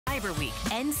Cyber Week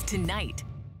ends tonight.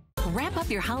 Wrap up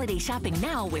your holiday shopping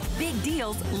now with big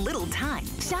deals, little time.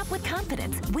 Shop with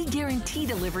confidence. We guarantee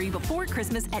delivery before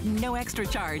Christmas at no extra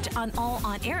charge on all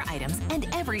on-air items and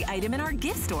every item in our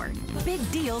gift store. Big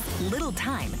deals, little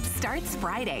time starts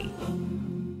Friday.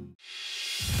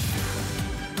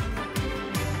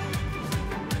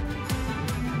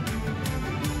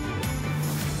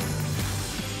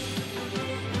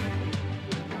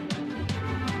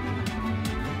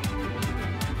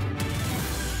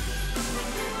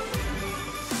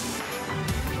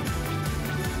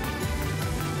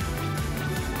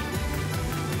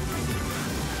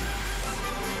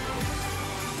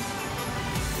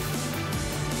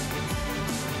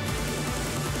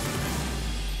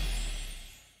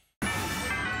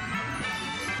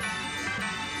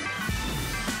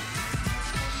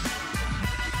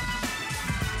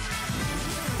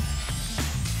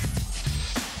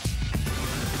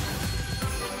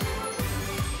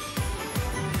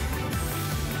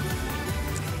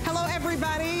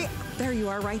 There you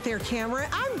are right there, camera.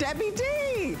 I'm Debbie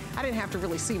D. I didn't have to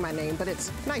really see my name, but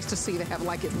it's nice to see to have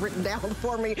like it written down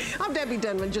for me. I'm Debbie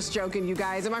Dunman, just joking, you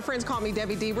guys. And my friends call me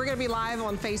Debbie D. We're gonna be live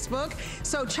on Facebook.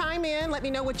 So chime in, let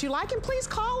me know what you like, and please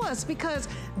call us because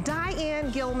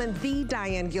Diane Gilman, the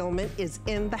Diane Gilman, is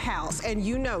in the house. And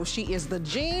you know she is the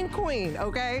jean queen,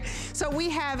 okay? So we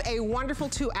have a wonderful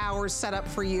 2 hours set up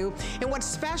for you. And what's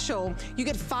special, you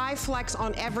get 5 flex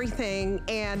on everything,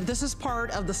 and this is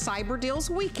part of the Cyber Deals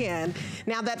weekend.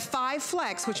 Now that 5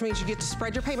 flex, which means you get to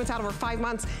spread your payments out over 5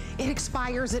 months, it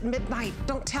expires at midnight.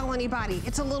 Don't tell anybody.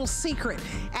 It's a little secret.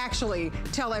 Actually,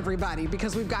 tell everybody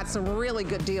because we've got some really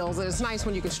good deals, and it's nice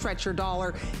when you can stretch your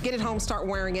dollar, get it home, start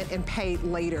wearing it, and pay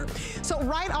later. So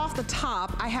right off the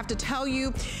top, I have to tell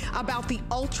you about the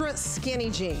Ultra Skinny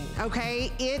Jean,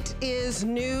 okay? It is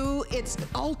new, it's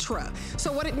ultra.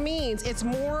 So what it means, it's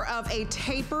more of a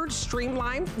tapered,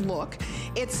 streamlined look.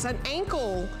 It's an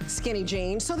ankle skinny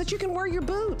jean so that you can wear your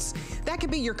boots. That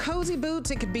could be your cozy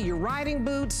boots, it could be your riding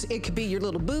boots, it could be your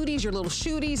little booties, your little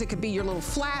shooties, it could be your little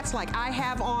flats like I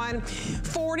have on.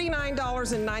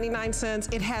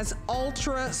 $49.99. It has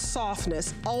ultra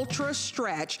softness, ultra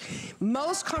stretch,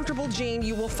 most comfortable jean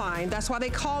you will find. That's why they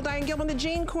call Diane Gilman the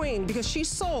Jean Queen, because she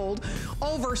sold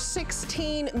over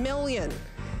 16 million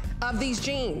of these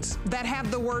jeans that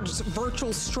have the words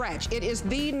virtual stretch. It is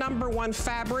the #1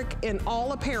 fabric in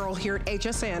all apparel here at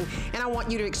HSN, and I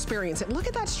want you to experience it. Look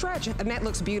at that stretch, and that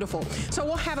looks beautiful. So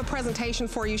we'll have a presentation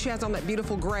for you. She has on that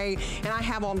beautiful gray, and I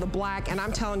have on the black, and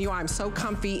I'm telling you, I'm so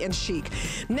comfy and chic.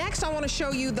 Next, I wanna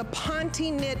show you the Ponte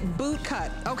Knit boot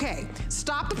cut. Okay,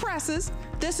 stop the presses.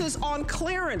 This is on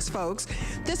clearance, folks.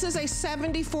 This is a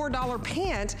 $74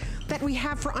 pant that we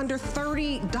have for under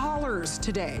 $30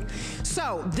 today.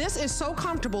 So this is so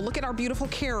comfortable. Look at our beautiful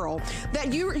Carol,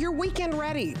 that you're weekend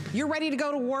ready. You're ready to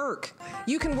go to work.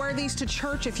 You can wear these to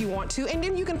church if you want to, and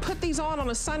then you can put these on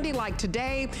a Sunday like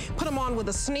today, put them on with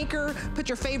a sneaker, put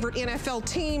your favorite NFL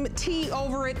team tee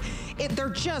over it. They're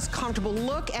just comfortable.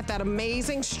 Look at that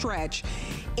amazing stretch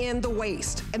in the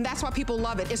waist, and that's why people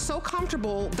love it. It's so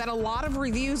comfortable that a lot of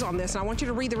reviews on this, and I want you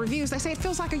to read the reviews, they say it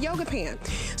feels like a yoga pant.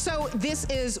 So this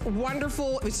is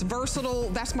wonderful, it's versatile.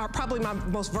 That's probably my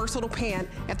most versatile pant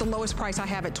at the lowest price I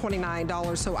have at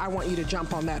 $29, so I want you to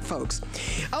jump on that, folks.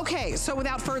 Okay, so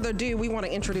without further ado, we want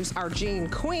to introduce our Jean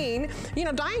Queen. You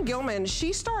know, Diane Gilman,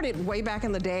 she started way back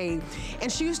in the day,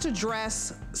 and she used to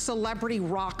dress celebrity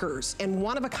rockers in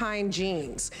one-of-a-kind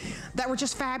jeans that were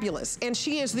just fabulous, and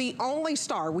she is the only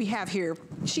star we have here.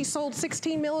 She sold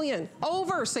 16 million,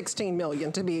 over 16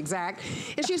 million to be exact,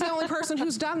 and she's the only person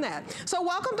who's done that. So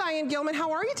welcome, Diane Gilman.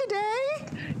 How are you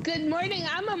today? Good morning.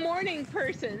 I'm a morning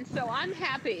person, so I'm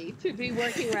happy to be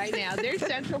working right now. There's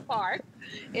Central Park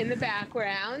in the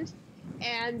background,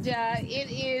 and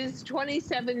it is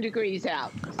 27 degrees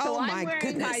out. So I'm wearing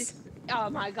goodness.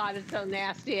 Oh my God, it's so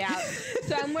nasty out.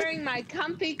 So I'm wearing my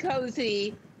comfy,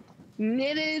 cozy,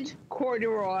 knitted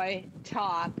corduroy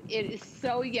top. It is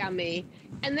so yummy.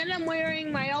 And then I'm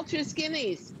wearing my ultra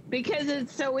skinnies because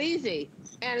it's so easy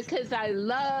and because I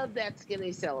love that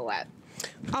skinny silhouette.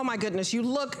 Oh my goodness, you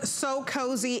look so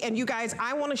cozy. And you guys,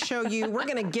 I wanna show you, we're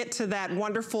gonna get to that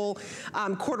wonderful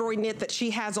corduroy knit that she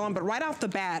has on, but right off the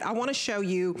bat, I wanna show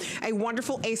you a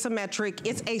wonderful asymmetric,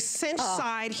 it's a cinch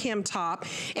side hem top.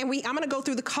 And I'm gonna go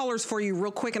through the colors for you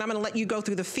real quick, and I'm gonna let you go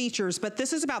through the features, but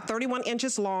this is about 31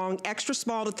 inches long, extra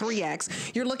small to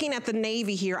 3X. You're looking at the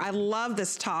navy here. I love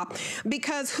this top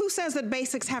because who says that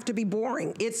basics have to be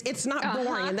boring? It's not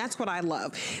boring, and that's what I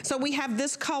love. So we have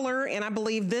this color, and I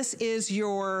believe this is your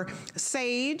your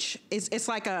sage. It's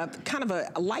like a kind of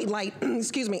a light,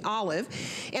 excuse me, olive.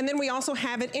 And then we also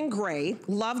have it in gray.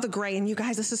 Love the gray. And you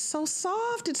guys, this is so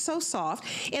soft. It's so soft.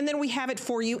 And then we have it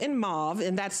for you in mauve,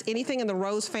 and that's anything in the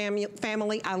rose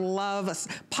family. I love a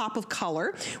pop of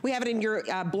color. We have it in your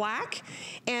black,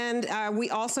 and we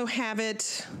also have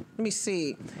it, let me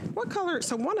see, what color?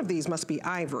 So one of these must be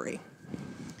ivory.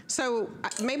 So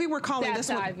maybe we're calling this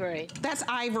one. That's ivory. That's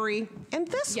ivory, and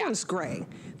this one's gray.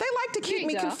 They like to keep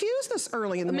me confused this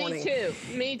early in the morning. Me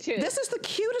too, me too. This is the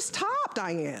cutest top,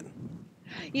 Diane.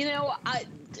 You know,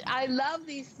 I love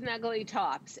these snuggly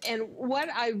tops, and what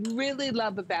I really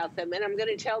love about them, and I'm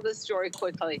going to tell this story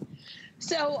quickly.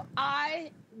 So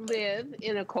I live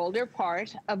in a colder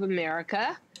part of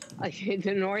America, like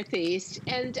the Northeast,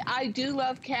 and I do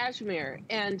love cashmere.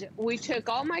 And we took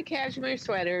all my cashmere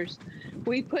sweaters,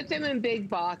 we put them in big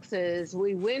boxes,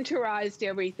 we winterized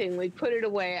everything, we put it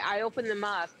away. I opened them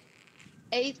up,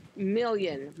 8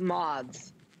 million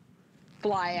moths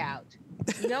fly out.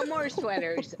 No more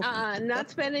sweaters. Not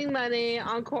spending money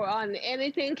on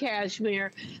anything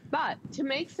cashmere. But to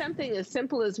make something as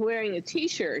simple as wearing a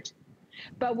T-shirt,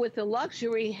 but with the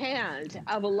luxury hand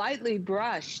of a lightly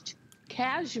brushed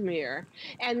cashmere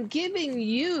and giving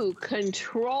you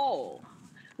control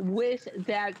with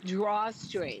that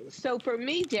drawstring. So for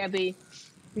me, Debbie,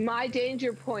 my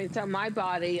danger points on my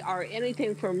body are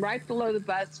anything from right below the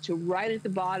bust to right at the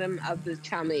bottom of the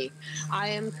tummy. I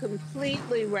am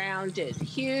completely rounded,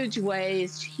 huge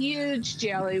waist, huge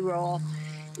jelly roll.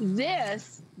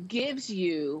 This gives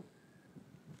you,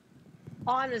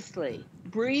 honestly,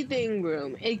 breathing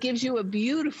room. It gives you a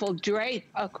beautiful drape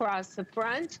across the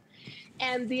front.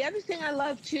 And the other thing I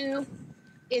love too,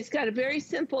 it's got a very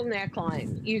simple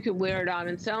neckline. You can wear it on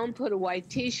its own, put a white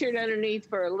T-shirt underneath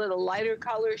for a little lighter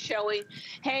color showing.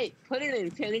 Hey, put an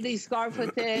infinity scarf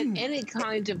with it, any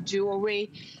kind of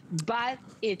jewelry, but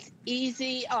it's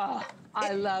easy. Oh,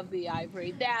 I love the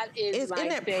ivory. That is my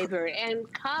favorite.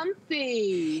 And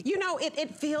comfy. You know,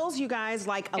 it feels, you guys,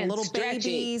 like a little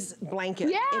baby's blanket.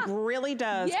 Yeah. It really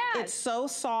does. Yes. It's so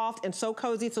soft and so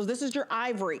cozy. So this is your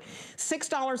ivory.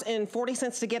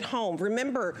 $6.40 to get home.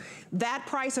 Remember, that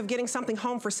price of getting something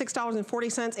home for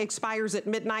 $6.40 expires at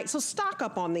midnight. So stock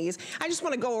up on these. I just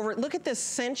want to go over it. Look at this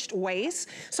cinched waist.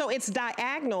 So it's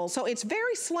diagonal. So it's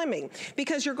very slimming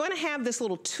because you're going to have this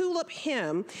little tulip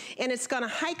hem, and it's going to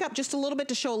hike up just a little bit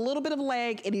to show a little bit of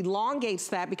leg. It elongates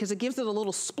that because it gives it a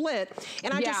little split.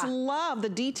 And I just love the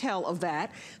detail of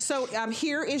that. So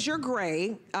here is your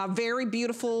gray, very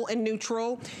beautiful and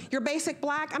neutral. Your basic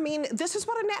black, I mean, this is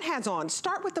what Annette has on.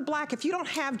 Start with the black. If you don't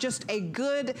have just a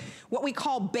good, what we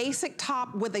call basic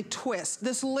top with a twist,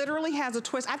 this literally has a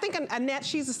twist. I think Annette,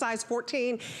 she's a size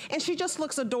 14, and she just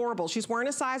looks adorable. She's wearing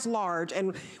a size large,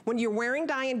 and when you're wearing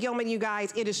Diane Gilman, you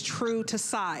guys, it is true to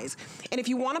size. And if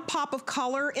you want a pop of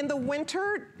color in the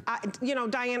winter, you know,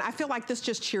 Diane, I feel like this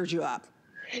just cheers you up.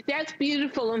 That's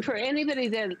beautiful. And for anybody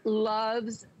that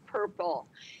loves purple,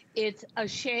 it's a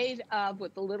shade of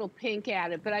with a little pink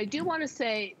added. But I do want to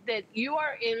say that you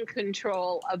are in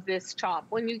control of this top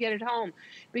when you get it home,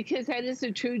 because that is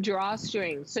a true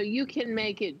drawstring. So you can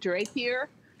make it drapier.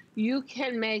 You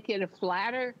can make it a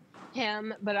flatter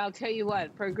hem. But I'll tell you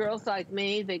what, for girls like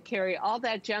me that carry all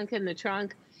that junk in the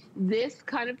trunk, this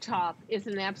kind of top is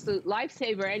an absolute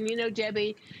lifesaver. And you know,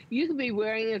 Debbie, you could be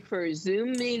wearing it for a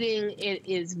Zoom meeting. It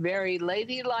is very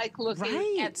ladylike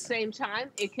looking. At the same time,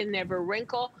 it can never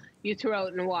wrinkle. You throw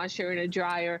it in a washer and a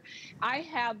dryer. I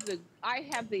have the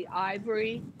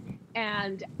ivory,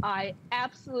 and I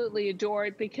absolutely adore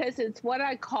it because it's what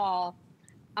I call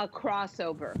a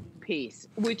crossover piece,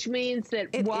 which means that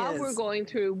while we're going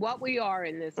through what we are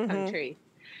in this country,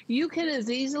 you can as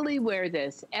easily wear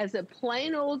this as a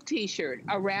plain old T-shirt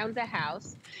around the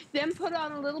house, then put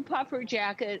on a little puffer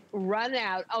jacket, run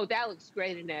out. Oh, that looks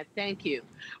great, Annette. Thank you.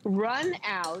 Run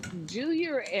out, do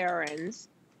your errands,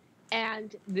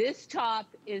 and this top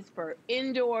is for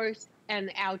indoors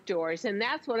and outdoors. And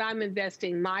that's what I'm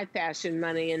investing my fashion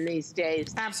money in these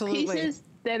days. Absolutely. Pieces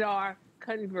that are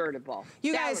convertible.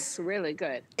 You that guys, looks really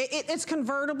good. It's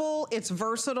convertible. It's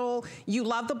versatile. You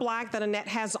love the black that Annette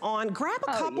has on. Grab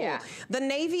a couple. Yeah. The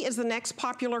navy is the next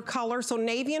popular color. So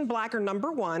navy and black are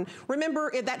 #1.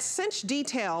 Remember that cinch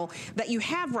detail that you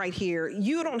have right here,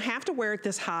 you don't have to wear it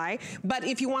this high, but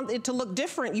if you want it to look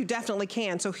different, you definitely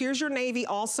can. So here's your navy,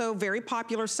 also very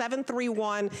popular.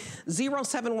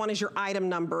 731071 is your item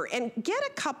number. And get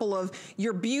a couple of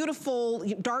your beautiful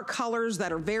dark colors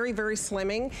that are very, very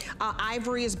slimming.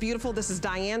 ivory is beautiful. This is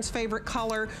Diane's favorite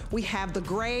color. We have the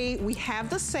gray, we have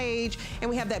the sage, and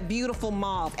we have that beautiful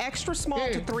mauve. Extra small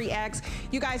to 3X.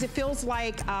 You guys, it feels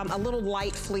like a little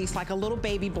light fleece, like a little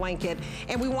baby blanket.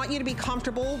 And we want you to be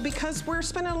comfortable because we're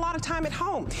spending a lot of time at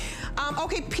home.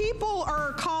 Okay, people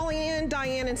are calling in,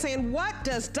 Diane, and saying, what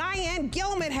does Diane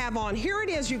Gilman have on? Here it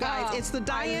is, you guys. It's the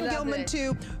Diane Gilman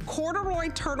 2 corduroy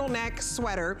turtleneck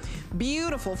sweater.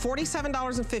 Beautiful,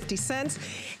 $47.50.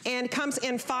 And comes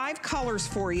in 5 colors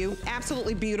for you.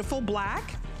 Absolutely beautiful.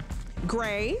 Black,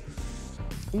 gray,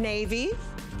 navy,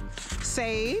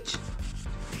 sage,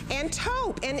 and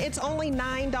taupe. And it's only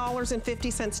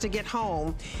 $9.50 to get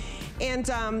home. And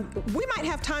we might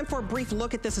have time for a brief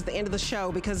look at this at the end of the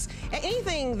show because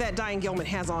anything that Diane Gilman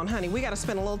has on, honey, we got to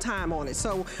spend a little time on it.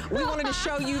 So we wanted to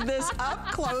show you this up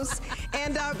close.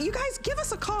 And you guys give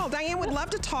us a call. Diane would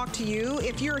love to talk to you.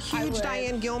 If you're a huge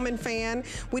Diane Gilman fan,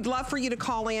 we'd love for you to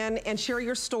call in and share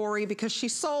your story because she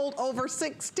sold over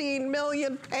 16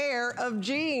 million pair of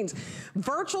jeans.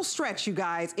 Virtual stretch, you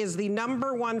guys, is the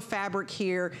 #1 fabric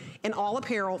here in all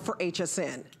apparel for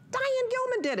HSN. Diane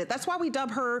Gilman did it. That's why we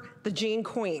dub her the Jean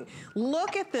Queen.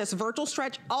 Look at this virtual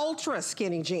stretch ultra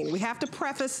skinny jean. We have to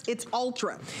preface it's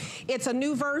ultra. It's a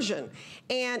new version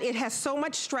and it has so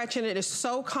much stretch in it. It is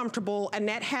so comfortable.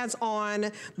 Annette has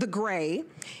on the gray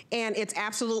and it's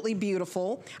absolutely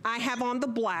beautiful. I have on the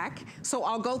black, so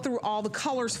I'll go through all the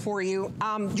colors for you.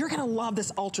 You're gonna love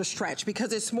this ultra stretch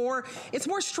because it's more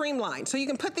streamlined. So you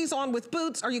can put these on with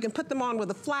boots or you can put them on with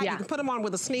a flat, you can put them on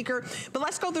with a sneaker. But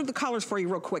let's go through the colors for you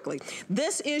real quick.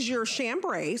 This is your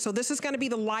chambray, so this is going to be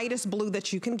the lightest blue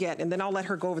that you can get, and then I'll let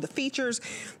her go over the features.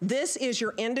 This is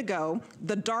your indigo,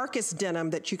 the darkest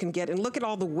denim that you can get, and look at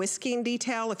all the whisking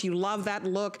detail. If you love that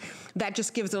look, that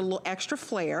just gives it a little extra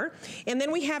flair. And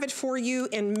then we have it for you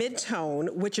in mid-tone,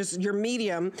 which is your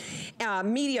medium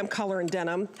color in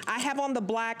denim. I have on the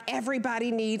black. Everybody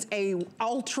needs a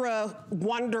ultra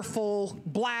wonderful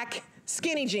black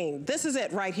skinny jean. This is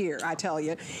it right here, I tell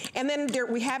you. And then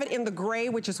we have it in the gray,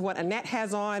 which is what Annette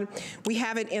has on. We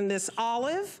have it in this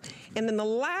olive. And then the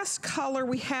last color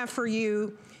we have for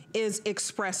you is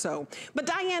espresso. But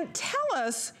Diane, tell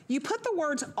us, you put the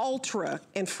words ultra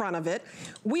in front of it.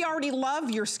 We already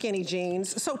love your skinny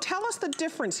jeans. So tell us the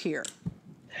difference here.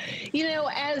 You know,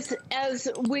 as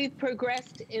we've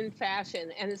progressed in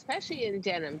fashion, and especially in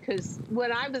denim, because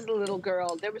when I was a little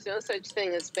girl, there was no such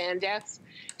thing as spandex.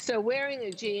 So wearing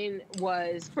a jean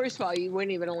was, first of all, you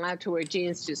weren't even allowed to wear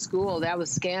jeans to school. That was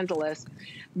scandalous.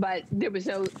 But there was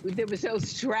no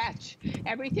stretch.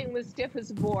 Everything was stiff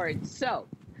as a board. So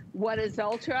what is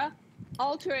ultra?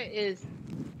 Ultra is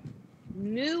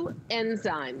new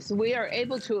enzymes we are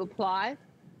able to apply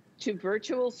to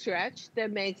virtual stretch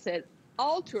that makes it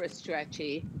ultra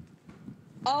stretchy,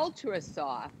 ultra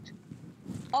soft,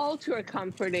 ultra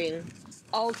comforting,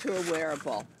 ultra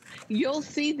wearable. You'll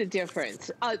see the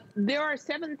difference. There are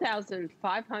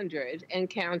 7,500 and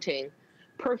counting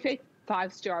perfect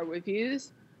 5-star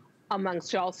reviews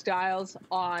amongst all styles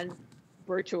on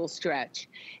virtual stretch.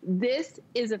 This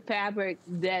is a fabric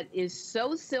that is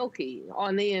so silky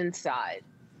on the inside,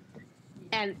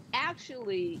 and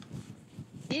actually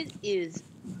it is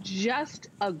just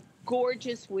a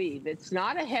gorgeous weave. It's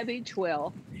not a heavy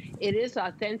twill. It is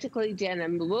authentically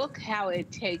denim. Look how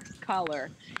it takes color.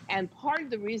 And part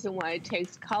of the reason why it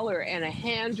takes color and a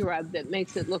hand rub that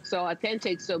makes it look so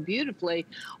authentic so beautifully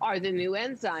are the new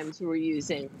enzymes we're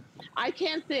using. I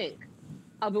can't think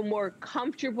of a more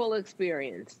comfortable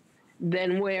experience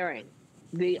than wearing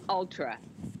the Ultra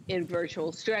in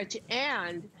virtual stretch.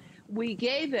 And we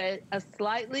gave it a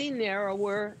slightly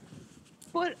narrower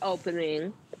foot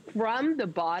opening from the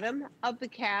bottom of the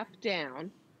calf down.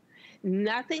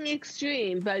 Nothing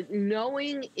extreme, but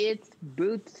knowing it's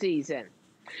boot season.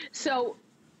 So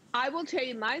I will tell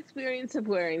you, my experience of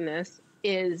wearing this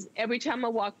is every time I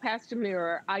walk past a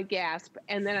mirror, I gasp,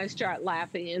 and then I start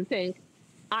laughing and think,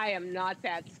 I am not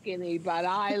that skinny, but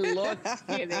I look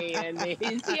skinny in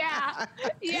these. Yeah.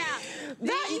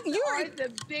 These are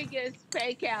the biggest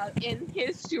fake out in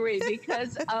history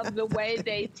because of the way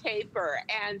they taper.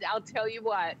 And I'll tell you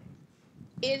what,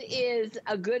 it is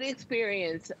a good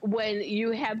experience when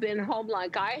you have been home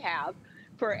like I have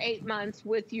for 8 months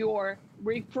with your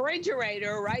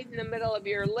refrigerator right in the middle of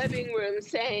your living room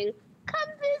saying, come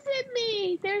visit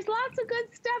me. There's lots of good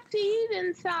stuff to eat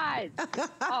inside.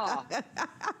 Oh,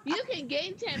 you can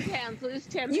gain 10 pounds, lose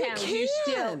 10 pounds. You're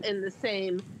still in the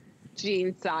same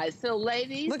jean size. So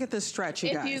ladies, look at this stretch,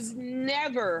 you guys. If you've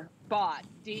never bought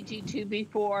DG2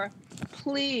 before,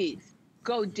 please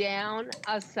go down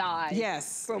a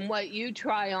size from what you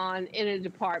try on in a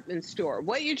department store.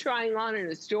 What you're trying on in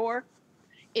a store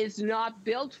is not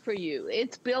built for you.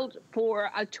 It's built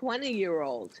for a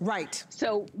 20-year-old. Right.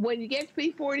 So when you get to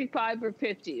be 45 or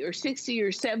 50 or 60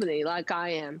 or 70, like I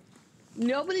am,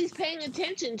 nobody's paying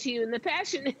attention to you in the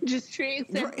fashion industry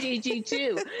except Gigi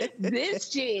too. This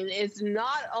jean is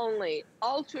not only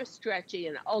ultra stretchy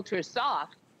and ultra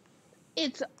soft,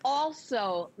 it's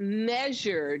also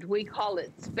measured. We call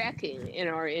it speccing in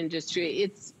our industry.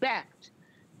 It's specced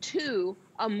to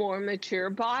a more mature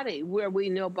body, where we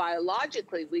know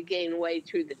biologically we gain weight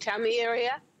through the tummy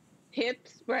area, hip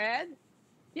spread,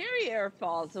 derriere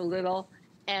falls a little,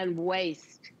 and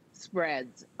waist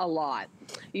spreads a lot.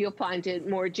 You'll find it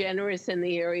more generous in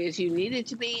the areas you need it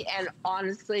to be, and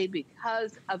honestly,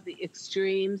 because of the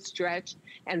extreme stretch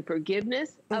and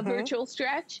forgiveness of virtual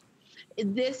stretch,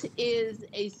 this is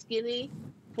a skinny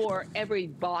for every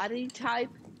body type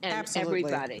and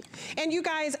everybody. And you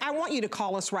guys, I want you to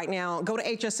call us right now. Go to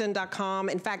hsn.com.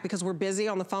 In fact, because we're busy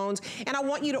on the phones, and I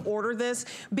want you to order this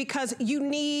because you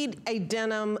need a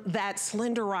denim that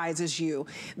slenderizes you.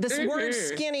 This word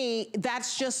skinny,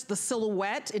 that's just the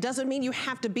silhouette. It doesn't mean you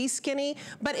have to be skinny,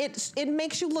 but it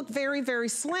makes you look very, very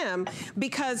slim,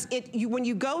 because when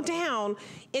you go down,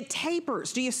 it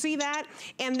tapers. Do you see that?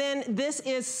 And then this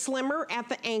is slimmer at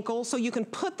the ankle, so you can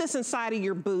put this inside of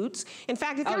your boots. In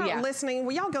fact, if you're not listening,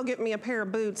 will y'all go get me a pair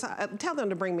of boots? Tell them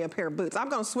to bring me a pair of boots. I'm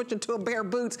gonna switch into a pair of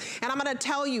boots, and I'm gonna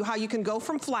tell you how you can go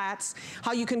from flats,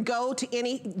 how you can go to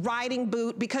any riding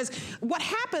boot, because what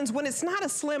happens when it's not a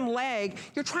slim leg,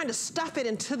 you're trying to stuff it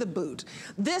into the boot.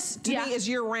 This, to me, is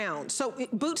year round. So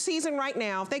boot season right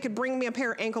now, if they could bring me a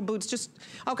pair of ankle boots, just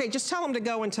tell them to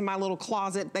go into my little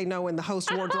closet they know in the host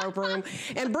wardrobe room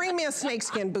and bring me a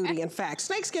snakeskin booty, in fact.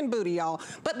 Snakeskin booty, y'all.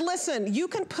 But listen, you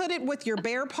can put it with your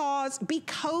bare paws. Be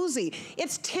cozy.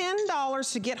 It's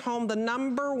 $10 to get home the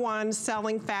 #1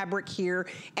 selling fabric here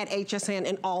at HSN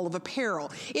in all of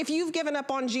apparel. If you've given up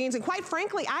on jeans, and quite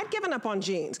frankly, I've given up on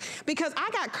jeans because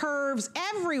I got curves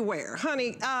everywhere,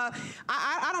 honey.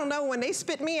 I don't know, when they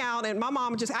spit me out, and my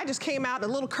mom I just came out a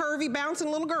little curvy, bouncing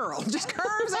little girl. Just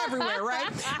curves everywhere, right?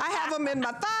 I have them in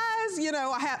my thighs, you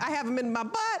know, I have them in my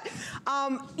butt.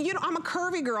 You know, I'm a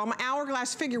curvy girl. I'm an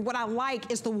hourglass figure. What I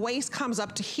like is the waist comes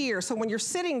up to here. So when you're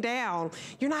sitting down,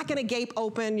 you're not gonna gape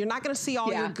open. You're not gonna see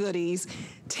all your goodies.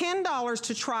 $10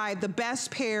 to try the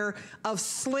best pair of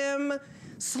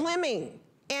slimming.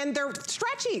 And they're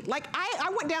stretchy. Like, I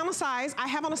went down a size. I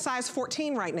have on a size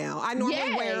 14 right now. I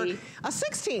normally wear a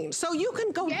 16. So you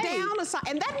can go down a size,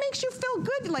 and that makes you feel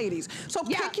good, ladies. So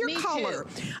pick your color.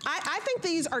 I think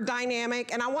these are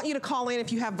dynamic, and I want you to call in if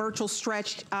you have virtual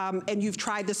stretch and you've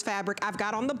tried this fabric. I've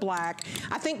got on the black.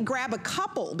 I think grab a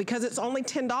couple because it's only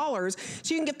 $10.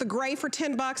 So you can get the gray for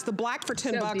 10 bucks, the black for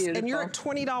 10 bucks, and you're at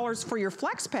 $20 for your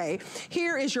flex pay.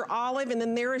 Here is your olive, and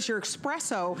then there is your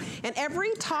espresso. And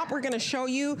every top we're gonna show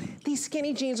you, these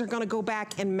skinny jeans are gonna go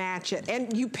back and match it.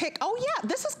 And you pick,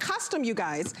 this is custom, you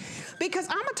guys, because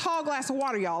I'm a tall glass of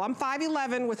water, y'all. I'm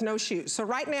 5'11" with no shoes. So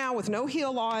right now, with no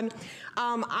heel on,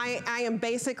 I am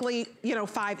basically,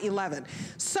 5'11".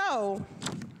 So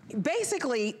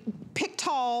basically, pick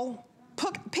tall,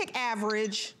 pick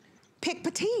average, pick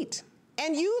petite.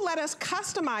 And you let us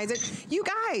customize it. You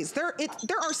guys, there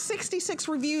are 66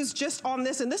 reviews just on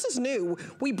this, and this is new.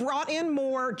 We brought in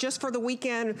more just for the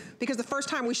weekend because the first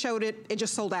time we showed it, it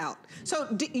just sold out.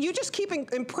 So you just keep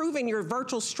improving your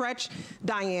virtual stretch,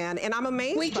 Diane, and I'm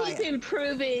amazed by it. We keep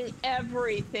improving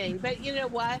everything, but you know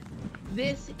what?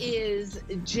 This is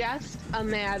just a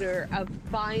matter of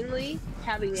finally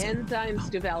having enzymes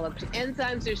developed.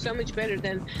 Enzymes are so much better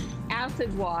than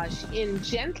acid wash in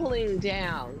gentling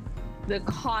down the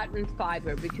cotton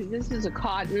fiber, because this is a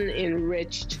cotton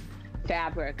enriched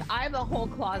fabric. I have a whole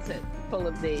closet full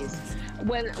of these.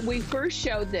 When we first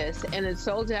showed this and it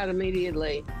sold out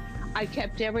immediately, I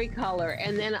kept every color,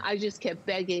 and then I just kept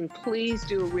begging, please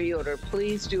do a reorder,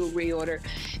 please do a reorder,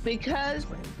 because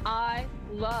I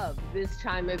love this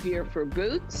time of year for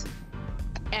boots.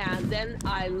 And then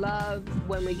I love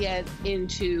when we get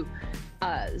into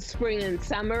spring and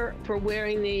summer for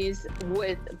wearing these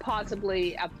with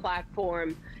possibly a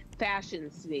platform fashion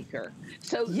sneaker.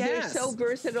 So they're so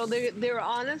versatile. They're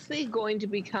honestly going to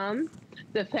become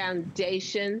the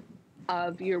foundation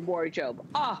of your wardrobe.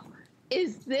 Oh,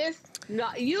 is this No,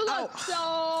 you look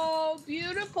so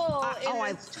beautiful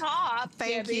in this top,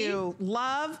 Thank Debbie. you.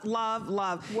 Love, love,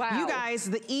 love. Wow. You guys,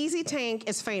 the Easy Tank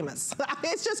is famous.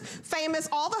 It's just famous.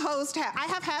 All the hosts have, I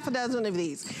have half a dozen of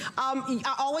these.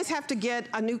 I always have to get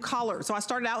a new color. So I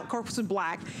started out, of course, with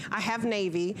black. I have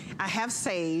navy. I have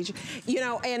sage. You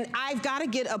know, and I've got to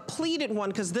get a pleated one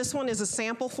because this one is a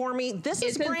sample for me. This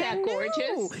is brand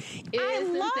new.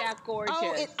 Isn't that gorgeous?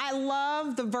 Oh, I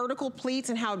love the vertical pleats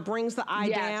and how it brings the eye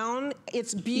down.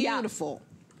 It's beautiful.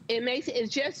 Yeah.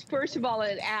 It's just, first of all,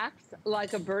 it acts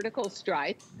like a vertical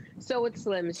stripe, so it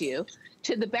slims you.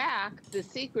 To the back, the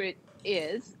secret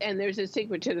is, and there's a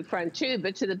secret to the front too,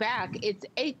 but to the back, it's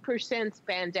 8%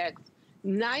 spandex,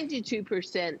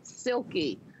 92%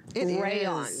 silky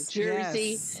rayon,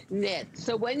 jersey knit.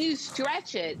 So when you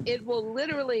stretch it, it will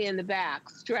literally in the back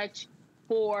stretch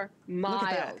for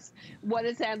miles. What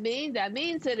does that mean? That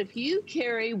means that if you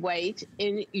carry weight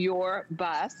in your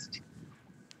bust,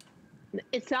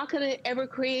 it's not going to ever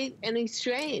create any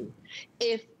strain.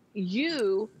 If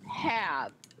you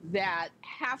have that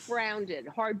half-rounded,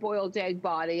 hard-boiled egg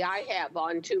body I have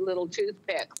on 2 little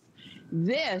toothpicks,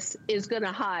 this is going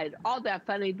to hide all that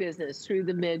funny business through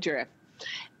the midriff.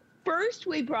 First,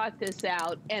 we brought this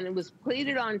out, and it was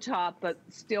pleated on top, but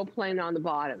still plain on the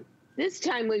bottom. This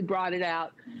time, we brought it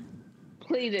out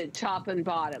pleated top and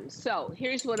bottom. So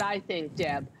here's what I think,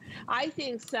 Deb. I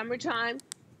think summertime,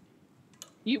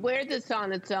 you wear this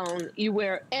on its own. You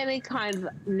wear any kind of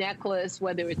necklace,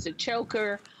 whether it's a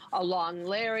choker, a long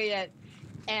lariat,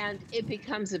 and it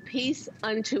becomes a piece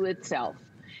unto itself.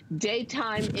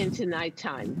 Daytime into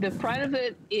nighttime. The front of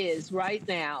it is right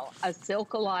now a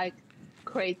silk-alike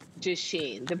crepe de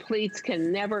chine. The pleats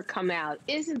can never come out.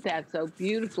 Isn't that so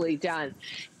beautifully done?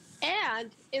 And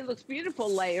it looks beautiful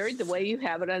layered the way you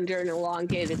have it under an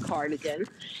elongated cardigan.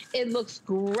 It looks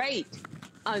great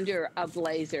under a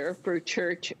blazer for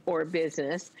church or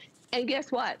business. And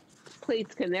guess what?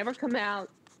 Pleats can never come out.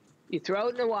 You throw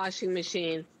it in the washing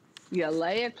machine, you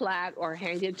lay it flat or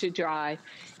hang it to dry,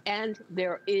 and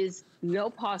there is no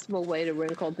possible way to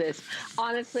wrinkle this.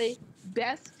 Honestly,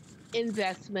 best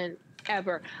investment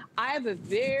ever. I have a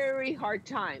very hard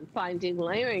time finding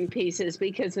layering pieces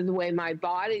because of the way my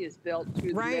body is built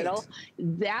through the middle.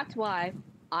 That's why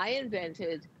I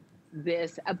invented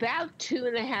this about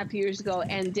 2.5 years ago.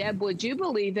 And Deb, would you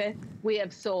believe it? We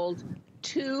have sold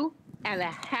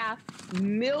 2.5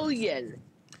 million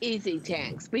Easy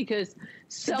Tanks because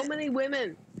so many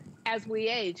women as we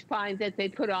age find that they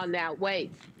put on that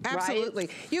weight. Absolutely.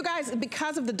 Right? You guys,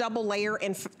 because of the double layer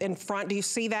in front, do you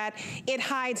see that? It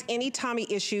hides any tummy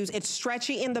issues. It's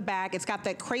stretchy in the back. It's got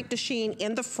that crepe de chine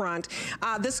in the front.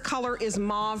 This color is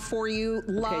mauve for you.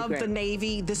 Love the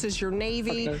navy. This is your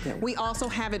navy. We also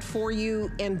have it for you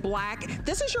in black.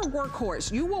 This is your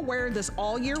workhorse. You will wear this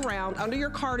all year round under your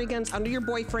cardigans, under your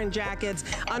boyfriend jackets,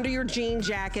 under your jean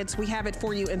jackets. We have it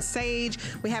for you in sage.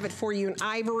 We have it for you in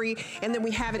ivory. And then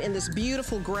we have it in this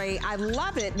beautiful gray. I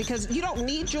love it because you don't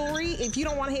need jewelry. If you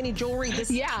don't want any jewelry, this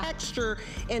texture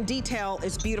and detail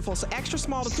is beautiful. So extra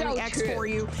small to 3X for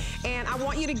you. And I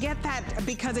want you to get that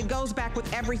because it goes back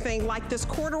with everything, like this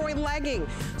corduroy legging.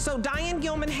 So Diane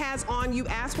Gilman has on, you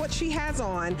asked what she has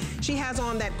on. She has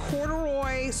on that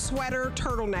corduroy sweater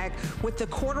turtleneck with the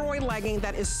corduroy legging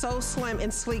that is so slim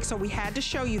and sleek. So we had to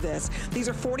show you this. These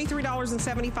are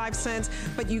 $43.75,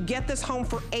 but you get this home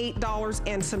for $8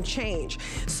 and some change.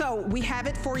 So we have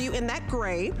it for you in that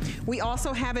gray. We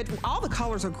also have it, all the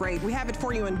colors are great. We have it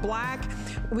for you in black.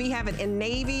 We have it in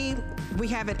navy. We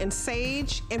have it in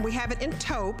sage, and we have it in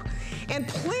taupe, and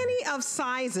plenty of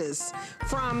sizes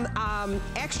from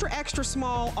extra, extra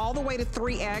small all the way to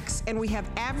 3X, and we have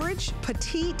average,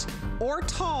 petite, or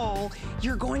tall.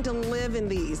 You're going to live in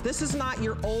these. This is not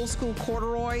your old school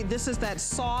corduroy. This is that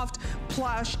soft,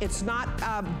 plush. It's not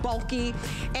bulky,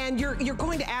 and you're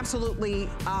going to absolutely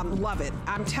love it.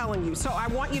 I'm telling you. So I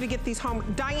want you to get these home.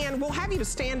 Diane, we'll have you to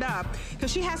stand up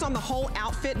because she has on the whole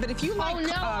outfit, but if you like...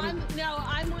 Oh, no,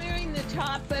 I'm wearing the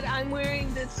top, but I'm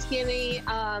wearing the skinny,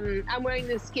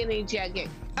 jegging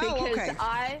because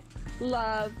I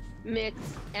love mix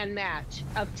and match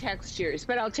of textures.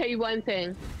 But I'll tell you one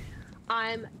thing,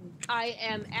 I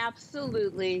am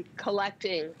absolutely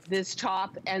collecting this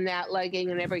top and that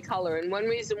legging in every color. And one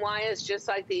reason why is just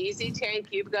like the Easy Tank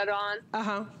you've got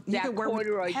on, that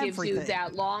corduroy gives you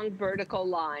that long vertical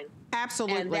line.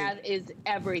 Absolutely. And that is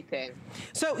everything.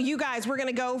 So you guys, we're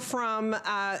gonna go from,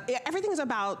 everything's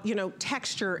about, you know,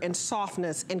 texture and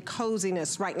softness and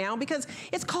coziness right now because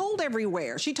it's cold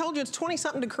everywhere. She told you it's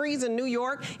 20-something degrees in New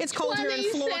York. It's cold here in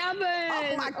Florida.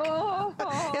 Oh my God.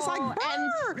 Oh, it's like,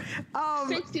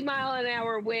 and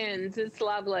 60-mile-an-hour winds. It's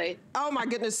lovely. Oh my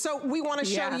goodness. So we wanna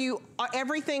show you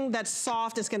everything that's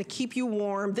soft. It's gonna keep you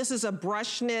warm. This is a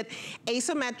brush knit,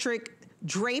 asymmetric,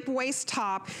 drape waist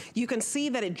top. You can see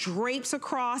that it drapes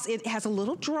across. It has a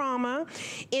little drama.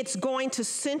 It's going to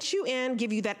cinch you in,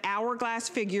 give you that hourglass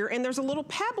figure, and there's a little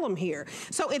peplum here.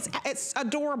 So it's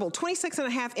adorable,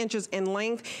 26.5 inches in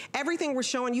length. Everything we're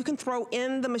showing, you can throw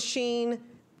in the machine.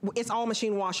 It's all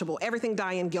machine washable, everything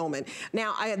Diane Gilman.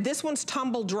 Now, this one's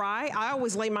tumble dry. I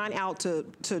always lay mine out to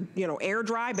you know, air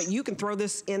dry, but you can throw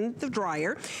this in the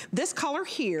dryer. This color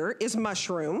here is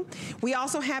mushroom. We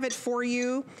also have it for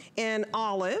you in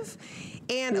olive.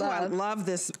 And oh, I love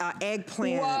this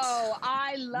eggplant. Whoa,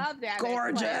 I love that.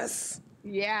 Gorgeous.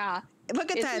 Eggplant. Yeah.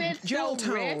 Look at Isn't that jewel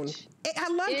tone. I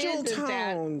love jewel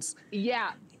tones.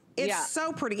 Yeah. It's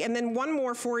so pretty. And then one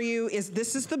more for you is,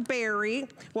 this is the berry.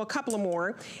 Well, a couple of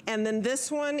more. And then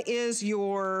this one is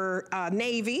your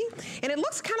navy. And it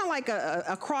looks kind of like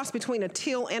a cross between a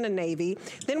teal and a navy.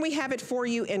 Then we have it for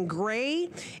you in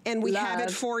gray. And we have it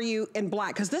for you in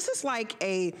black. Because this is like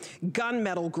a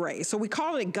gunmetal gray. So we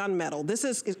call it a gunmetal. This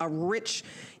is a rich,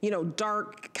 you know,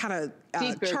 dark kind of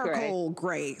charcoal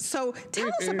gray. So tell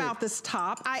us about this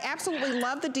top. I absolutely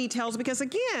love the details because,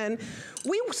 again,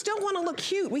 we still want to look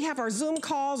cute. We have our Zoom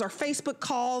calls, our Facebook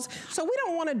calls, so we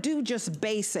don't want to do just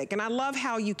basic. And I love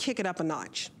how you kick it up a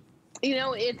notch. You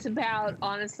know, it's about,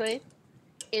 honestly,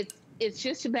 it's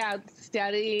just about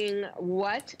studying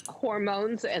what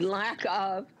hormones and lack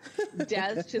of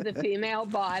does to the female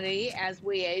body as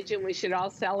we age, and we should all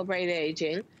celebrate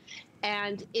aging.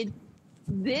 And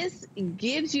this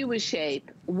gives you a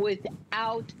shape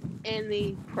without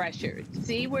any pressure.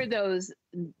 See where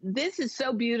this is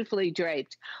so beautifully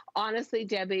draped. Honestly,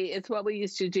 Debbie, it's what we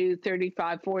used to do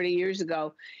 35, 40 years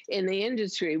ago in the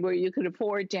industry, where you could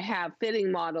afford to have fitting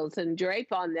models and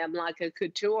drape on them like a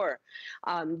couture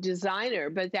designer,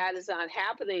 but that is not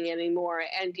happening anymore.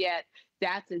 And yet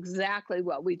that's exactly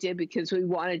what we did because we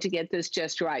wanted to get this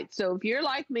just right. So if you're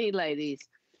like me, ladies,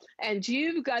 and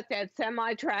you've got that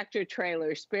semi-tractor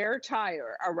trailer spare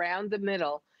tire around the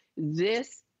middle,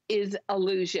 this is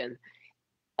illusion.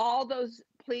 All those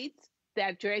pleats,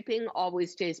 that draping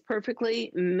always stays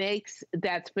perfectly, makes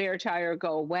that spare tire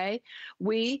go away.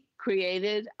 We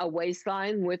created a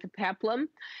waistline with a peplum,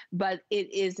 but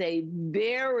it is a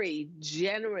very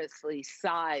generously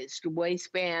sized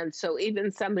waistband. So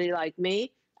even somebody like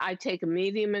me, I take a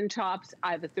medium in tops.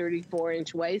 I have a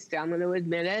 34-inch waist. I'm going to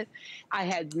admit it. I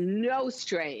had no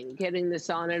strain getting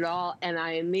this on at all. And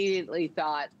I immediately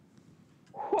thought,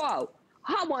 whoa,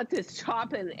 I want this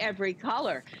top in every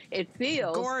color. It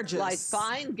feels gorgeous, like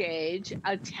fine gauge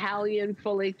Italian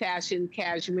fully fashioned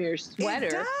cashmere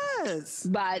sweater. It does.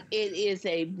 But it is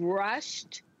a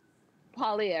brushed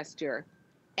polyester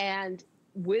and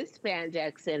with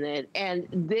spandex in it. And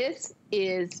this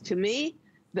is, to me,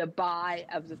 the buy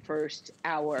of the first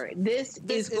hour. This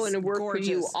is going to work gorgeous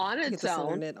for you on its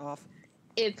own.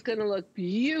 It's going to look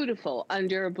beautiful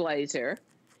under a blazer.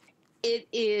 It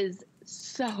is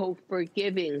so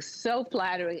forgiving, so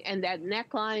flattering, and that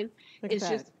neckline is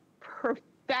just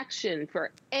perfection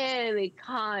for any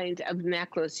kind of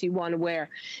necklace you want to wear.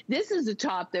 This is a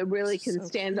top that really can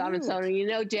stand on its own. And you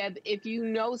know, Deb, if you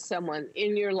know someone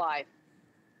in your life,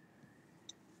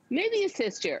 maybe a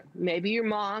sister, maybe your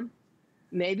mom,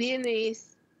 maybe a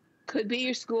niece, could be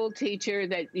your school teacher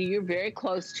that you're very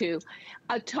close to,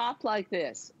 a top like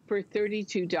this for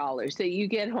 $32 that you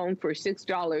get home for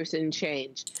 $6 and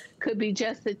change could be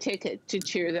just the ticket to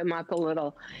cheer them up a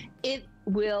little. It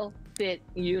will fit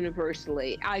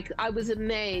universally. I was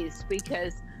amazed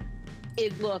because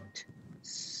it looked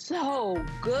so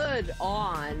good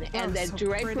on, and that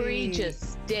drapery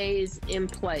just stays in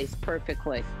place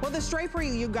perfectly. Well, this drapery,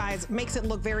 you guys, makes it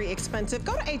look very expensive.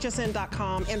 Go to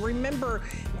hsn.com and remember,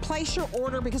 place your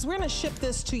order because we're going to ship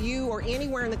this to you or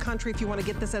anywhere in the country if you want to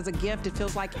get this as a gift. It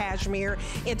feels like cashmere.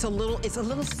 It's a little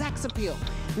sex appeal.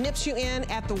 Nips you in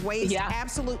at the waist.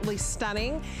 Absolutely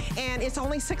stunning. And it's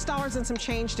only $6 and some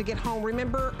change to get home.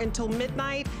 Remember, until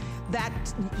midnight,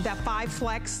 that 5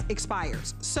 flex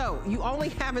expires. So you only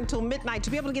have until midnight to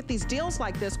be able to get these deals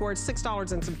like this where it's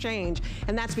 $6 and some change,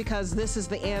 and that's because this is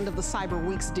the end of the Cyber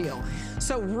Weeks deal.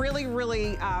 So really,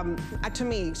 really, to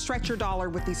me, stretch your dollar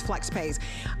with these flex pays.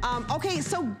 Okay,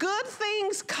 so good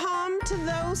things come to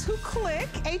those who click.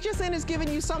 HSN is giving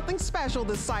you something special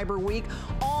this Cyber Week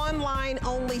on online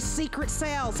only secret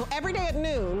sale. So every day at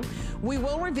noon, we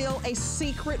will reveal a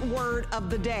secret word of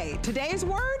the day. Today's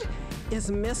word is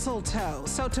mistletoe.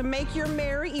 So to make your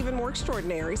merry even more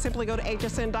extraordinary, simply go to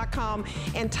hsn.com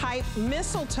and type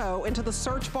mistletoe into the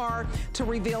search bar to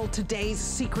reveal today's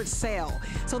secret sale.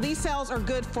 So these sales are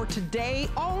good for today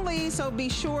only, so be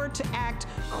sure to act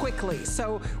quickly.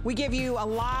 So we give you a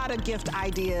lot of gift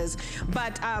ideas,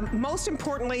 but most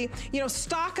importantly, you know,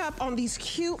 stock up on these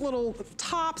cute little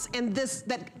tops and this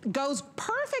that goes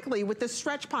perfectly with this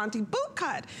stretch ponte boot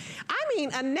cut. I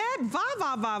mean, Annette,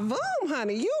 va-va-va-voom,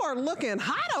 honey, you are looking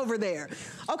hot over there.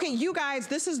 Okay, you guys,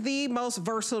 this is the most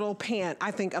versatile pant,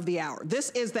 I think, of the hour. This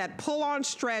is that pull-on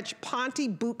stretch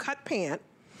ponte boot cut pant,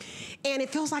 and it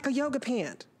feels like a yoga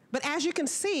pant. But as you can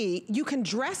see, you can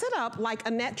dress it up like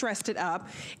Annette dressed it up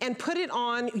and put it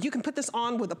on. You can put this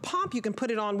on with a pump. You can put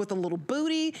it on with a little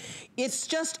booty. It's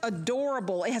just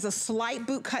adorable. It has a slight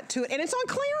boot cut to it, and it's on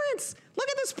clearance. Look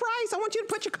at this price. I want you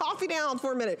to put your coffee down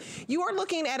for a minute. You are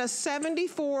looking at a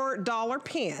 $74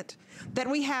 pant that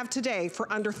we have today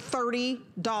for under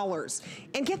 $30.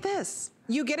 And get this,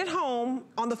 you get it home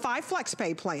on the 5 Flex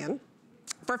Pay plan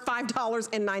for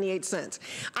 $5.98.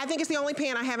 I think it's the only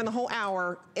pant I have in the whole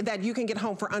hour that you can get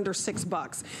home for under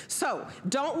 $6. So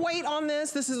don't wait on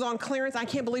this. This is on clearance. I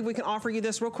can't believe we can offer you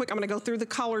this real quick. I'm gonna go through the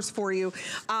colors for you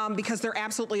because they're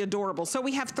absolutely adorable. So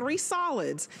we have 3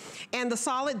 solids, and the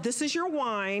solid, this is your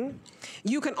wine.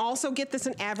 You can also get this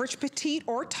in average, petite,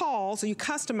 or tall, so you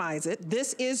customize it.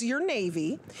 This is your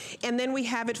navy, and then we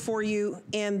have it for you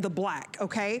in the black,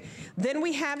 okay? Then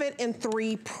we have it in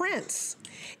 3 prints.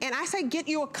 And I say get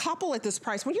you a couple at this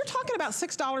price. When you're talking about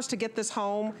 $6 to get this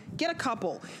home, get a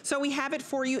couple. So we have it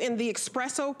for you in the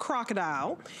espresso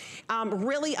crocodile.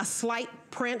 Really a slight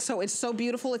print, so it's so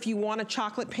beautiful if you want a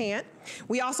chocolate pant.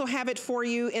 We also have it for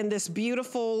you in this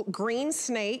beautiful green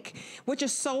snake, which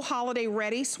is so holiday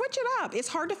ready. Switch it up. It's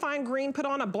hard to find green. Put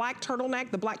on a black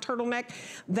turtleneck. The black turtleneck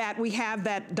that we have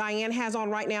that Diane has on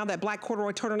right now, that black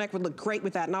corduroy turtleneck would look great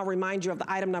with that, and I'll remind you of the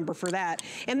item number for that.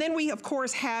 And then we, of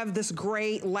course, have this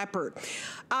gray leopard.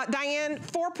 Diane,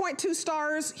 4.2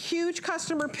 stars, huge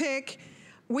customer pick.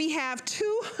 We have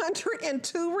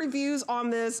 202 reviews on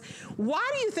this. Why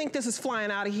do you think this is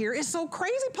flying out of here? It's so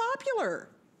crazy popular.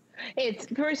 It's,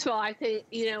 first of all, I think,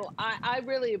 you know, I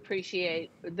really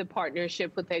appreciate the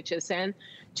partnership with HSN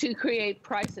to create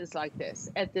prices like this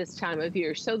at this time of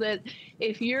year, so that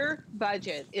if your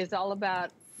budget is all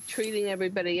about treating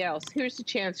everybody else, here's a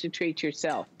chance to treat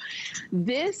yourself.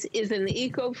 This is an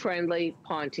eco-friendly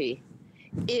ponte.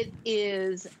 It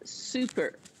is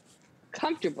super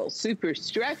comfortable, super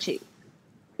stretchy,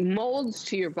 molds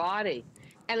to your body,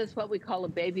 and it's what we call a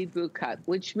baby boot cut,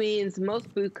 which means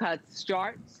most boot cuts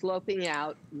start sloping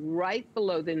out right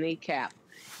below the kneecap.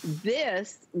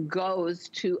 This goes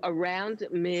to around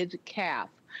mid-calf.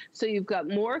 So you've got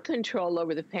more control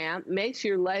over the pant, makes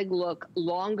your leg look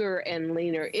longer and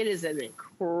leaner. It is an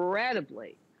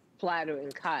incredibly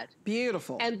flattering cut.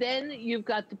 Beautiful. And then you've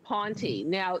got the ponte.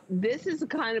 Now, this is the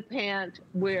kind of pant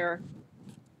where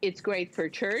it's great for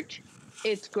church,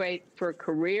 it's great for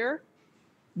career,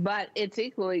 but it's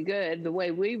equally good. The way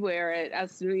we wear it,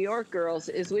 us New York girls,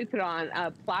 is we put on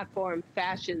a platform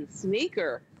fashion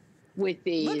sneaker with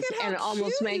these and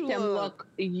almost make them look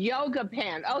yoga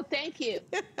pants. Oh, thank you.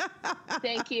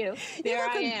 Thank you. There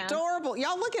I am. Adorable.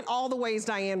 Y'all look at all the ways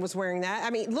Diane was wearing that.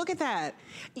 I mean, look at that.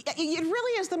 It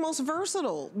really is the most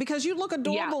versatile because you look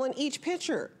adorable in each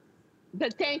picture.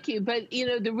 But thank you. But, you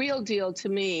know, the real deal to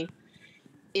me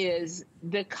is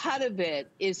the cut of it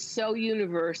is so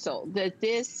universal that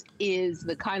this is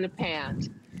the kind of pant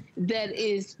that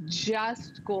is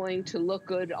just going to look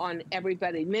good on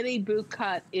everybody. Mini boot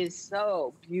cut is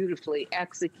so beautifully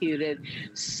executed,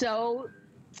 so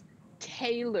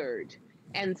tailored,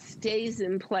 and stays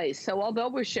in place. So although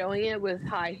we're showing it with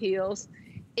high heels,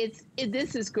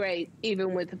 this is great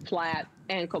even with a flat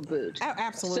ankle boot. Oh,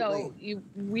 absolutely. So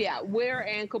wear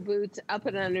ankle boots up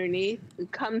and underneath.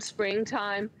 Come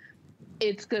springtime,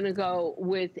 it's going to go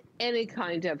with any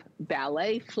kind of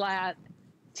ballet flat,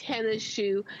 tennis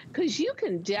shoe, because you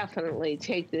can definitely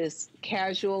take this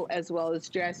casual as well as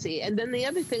dressy. And then the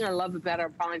other thing I love about our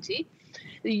ponte,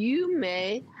 you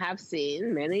may have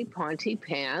seen many ponte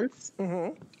pants,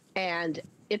 and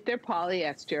if they're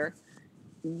polyester,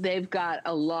 they've got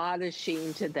a lot of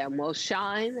sheen to them. Well,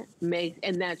 shine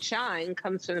and that shine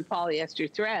comes from the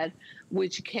polyester thread,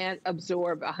 which can't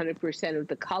absorb 100% of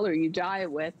the color you dye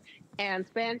it with, and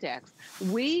spandex.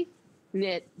 We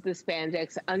knit the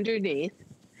spandex underneath.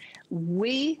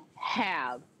 We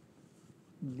have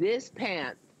this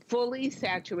pant fully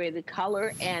saturated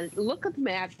color, and look at the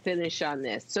matte finish on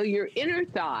this. So your inner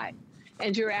thigh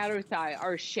and your outer thigh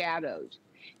are shadowed.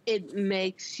 It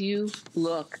makes you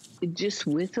look, just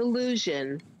with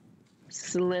illusion,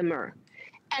 slimmer.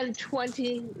 And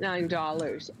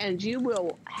 $29, and you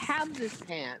will have this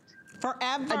pant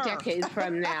forever, a decade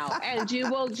from now, and you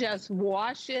will just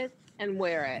wash it and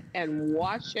wear it, and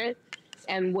wash it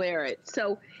and wear it.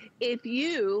 So if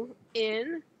you,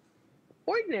 in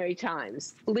ordinary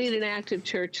times, lead an active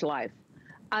church life,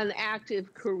 an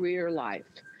active career life,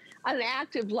 an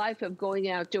active life of going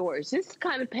outdoors, this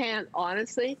kind of pant,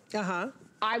 honestly,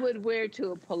 I would wear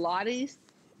to a Pilates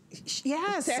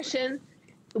session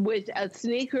with a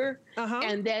sneaker,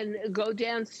 and then go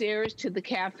downstairs to the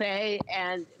cafe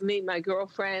and meet my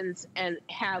girlfriends and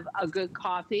have a good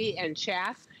coffee and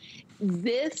chat.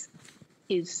 This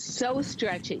is so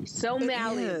stretchy, so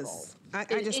malleable. I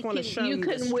just want to show you. You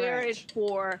can wear it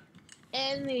for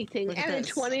anything. And at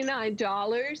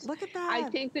 $29, look at that. I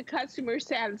think the customer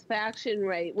satisfaction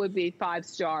rate would be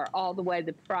 5-star all the way.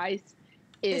 The price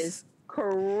is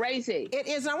crazy. It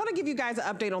is. And I want to give you guys an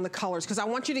update on the colors because I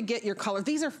want you to get your colors.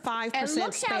 These are 5%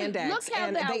 spandex. Look how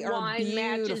and that they are wine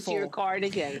beautiful. matches your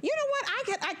cardigan. You know what?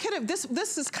 I could have,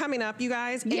 this is coming up, you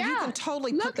guys, and you can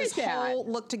totally put this whole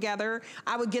look together.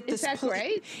 I would get this. Is that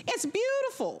great? It's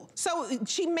beautiful. So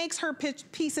she makes her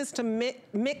pieces to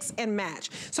mix and match.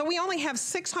 So we only have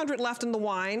 600 left in the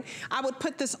wine. I would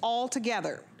put this all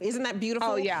together. Isn't that beautiful?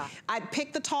 Oh, yeah. I'd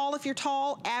pick the tall if you're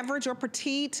tall, average or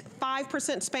petite, 5%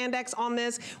 spandex on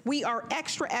this. We are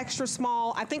extra, extra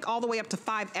small. I think all the way up to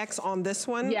 5X on this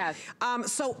one. Yes.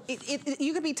 So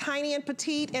you could be tiny and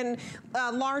petite and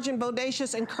large and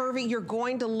bodacious and curvy. You're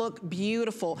going to look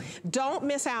beautiful. Don't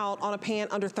miss out on a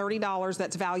pant under $30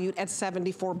 that's valued at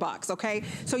 74 bucks, okay?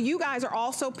 So you guys are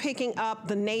also picking up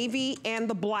the navy and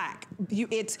the black.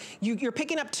 You're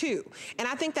picking up two. And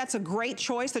I think that's a great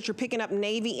choice that you're picking up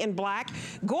navy and black.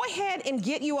 Go ahead and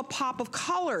get you a pop of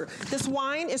color. This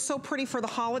wine is so pretty for the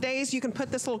holidays. You can put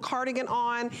this little cardigan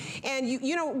on, and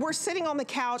you know, we're sitting on the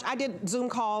couch. I did Zoom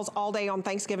calls all day on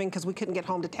Thanksgiving because we couldn't get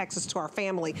home to Texas to our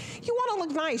family. You want to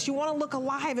look nice. You want to look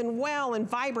alive and well and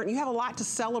vibrant. You have a lot to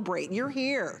celebrate. You're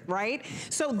here, right?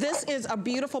 So this is a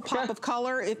beautiful pop of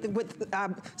color with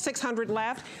 600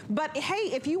 left. But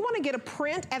hey, if you want to get a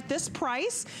print at this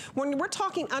price, when we're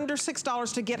talking under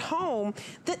 $6 to get home,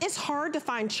 it's hard to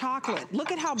find chocolate.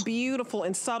 Look at how beautiful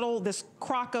and subtle this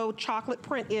Croco chocolate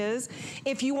print is.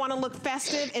 If you want to look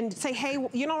festive and say, hey,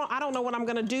 you know, I don't know what I'm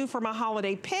going to do for my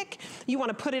holiday pick. You want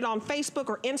to put it on Facebook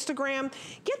or Instagram.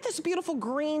 Get this beautiful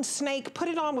green snake, put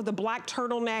it on with a black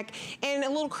turtleneck and a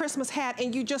little Christmas hat,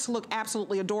 and you just look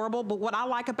absolutely adorable. But what I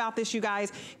like about this, you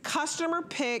guys, customer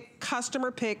pick,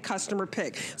 customer pick, customer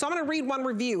pick. So I'm going to read one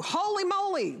review. Holy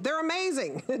moly, they're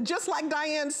amazing. Just like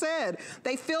Diane said,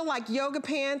 they feel like yoga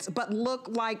pants, but look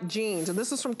like jeans. And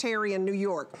this is from Terry in New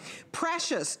York.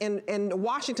 Precious in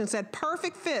Washington said,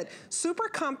 perfect fit, super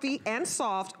comfy and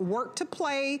soft, work to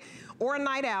play or a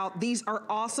night out. These are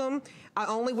awesome. I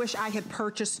only wish I had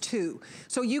purchased two.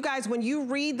 So you guys, when you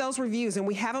read those reviews, and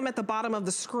we have them at the bottom of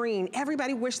the screen,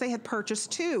 everybody wished they had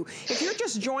purchased two. If you're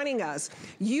just joining us,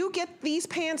 you get these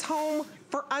pants home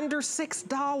for under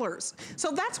 $6.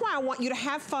 So that's why I want you to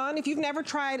have fun. If you've never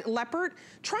tried leopard,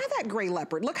 try that gray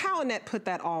leopard. Look how Annette put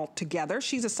that all together.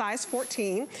 She's a size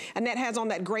 14. Annette has on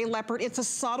that gray leopard. It's a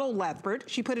subtle leopard.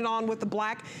 She put it on with a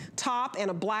black top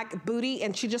and a black booty,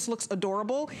 and she just looks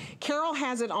adorable. Carol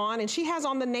has it on, and she has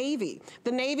on the navy.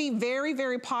 The navy, very,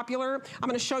 very popular. I'm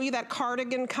gonna show you that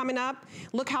cardigan coming up.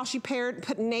 Look how she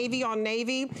put navy on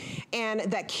navy, and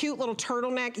that cute little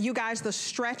turtleneck. You guys, the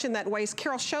stretch in that waist.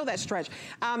 Carol, show that stretch.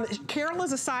 Carol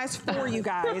is a size 4, you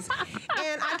guys.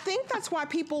 And I think that's why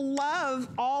people love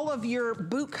all of your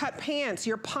boot cut pants,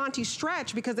 your Ponte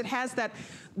stretch, because it has that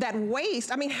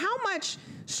waist. I mean, how much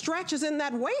stretch is in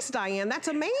that waist, Diane? That's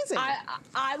amazing.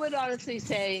 I would honestly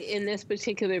say in this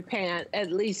particular pant,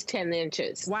 at least 10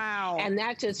 inches. Wow. And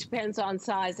that just depends on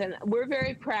size. And we're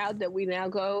very proud that we now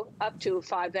go up to a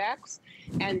 5X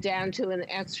and down to an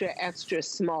extra, extra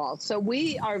small. So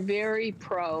we are very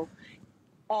pro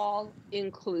all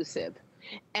inclusive.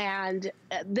 And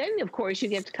then, of course, you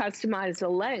get to customize the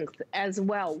length as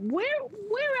well. Where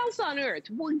else on earth?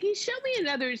 Well, show me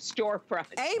another storefront.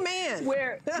 Amen.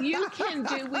 Where you can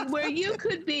where you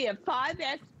could be a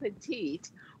 5X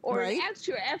petite or an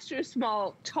extra, extra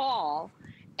small tall,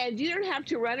 and you don't have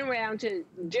to run around to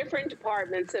different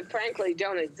departments that, frankly,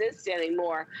 don't exist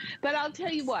anymore. But I'll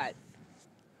tell you what,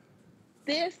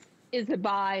 this is the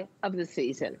buy of the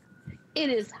season. It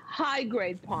is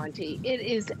high-grade Ponte. It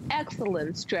is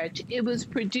excellent stretch. It was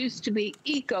produced to be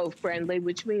eco-friendly,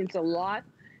 which means a lot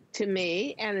to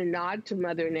me and a nod to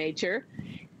Mother Nature.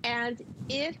 And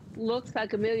it looks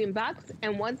like $1 million.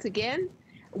 And once again,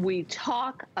 we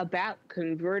talk about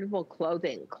convertible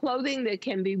clothing, clothing that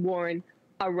can be worn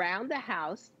around the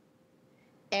house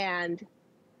and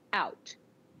out.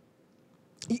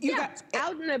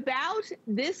 Out and about.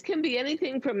 This can be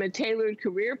anything from a tailored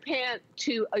career pant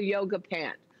to a yoga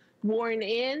pant. Worn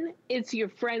in, it's your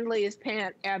friendliest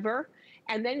pant ever.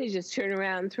 And then you just turn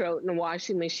around and throw it in the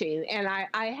washing machine. And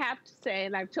I have to say,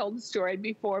 and I've told the story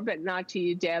before, but not to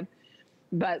you, Deb,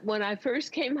 but when I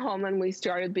first came home and we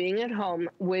started being at home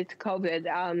with COVID,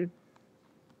 you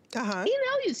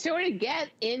know, you sort of get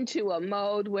into a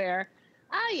mode where,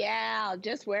 oh yeah, I'll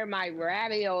just wear my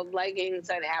ratty old leggings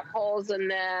that have holes in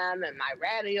them and my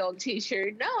ratty old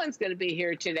t-shirt. No one's going to be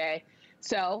here today.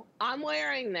 So I'm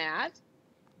wearing that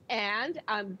and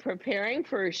I'm preparing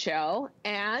for a show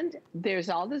and there's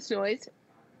all this noise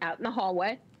out in the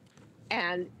hallway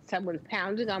and someone's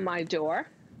pounding on my door.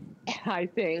 And I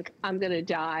think I'm going to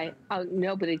die. Oh,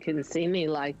 nobody can see me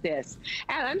like this.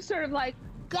 And I'm sort of like,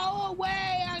 go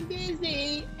away, I'm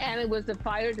busy. And it was the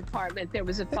fire department. There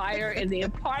was a fire in the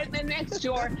apartment next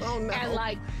door. Oh, no. And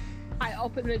like, I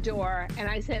opened the door and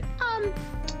I said,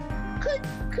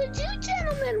 could you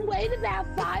gentlemen wait about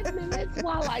 5 minutes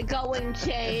while I go and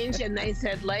change? And they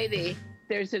said, lady,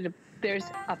 there's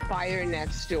a fire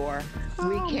next door.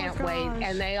 We can't wait.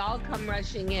 And they all come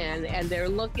rushing in and they're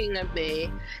looking at me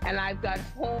and I've got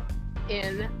holes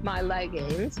in my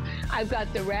leggings. I've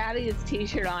got the rattiest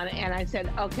t-shirt on and I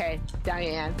said, okay,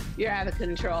 Diane, you're out of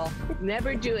control.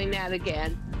 Never doing that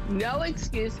again. No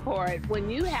excuse for it. When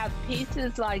you have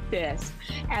pieces like this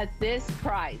at this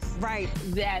price,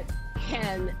 that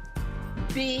can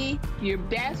be your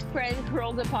best friend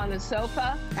curled up on a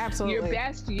sofa, your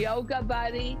best yoga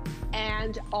buddy,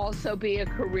 and also be a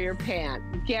career pant.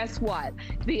 Guess what?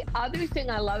 The other thing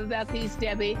I love about these,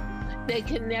 Debbie, they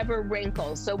can never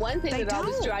wrinkle. So one thing that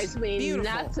always drives me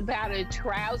nuts about a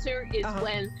trouser is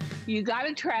when you got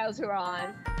a trouser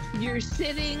on, you're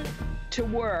sitting to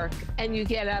work and you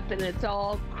get up and it's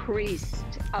all creased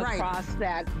across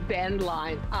that bend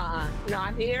line.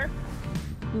 Not here.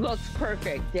 Looks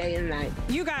perfect day and night.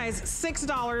 You guys,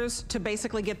 $6 to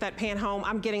basically get that pant home.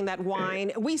 I'm getting that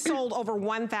wine. We sold over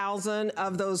 1,000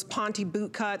 of those Ponte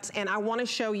boot cuts, and I want to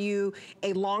show you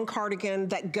a long cardigan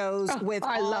that goes with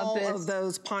all of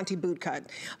those Ponte boot cut.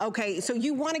 Okay, so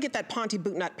you want to get that Ponte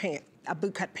boot nut pant. A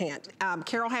boot cut pant.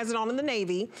 Carol has it on in the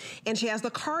navy, and she has the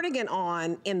cardigan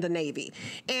on in the navy.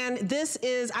 And this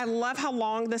is, I love how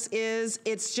long this is.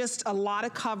 It's just a lot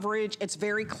of coverage. It's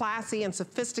very classy and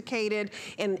sophisticated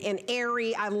and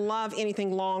airy. I love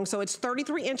anything long. So it's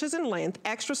 33 inches in length,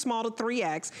 extra small to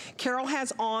 3X. Carol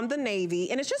has on the navy,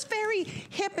 and it's just very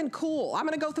hip and cool. I'm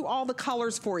gonna go through all the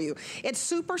colors for you. It's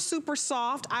super, super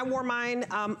soft. I wore mine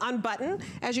unbuttoned.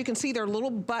 As you can see, there are little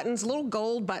buttons, little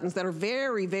gold buttons that are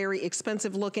very, very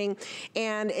expensive looking,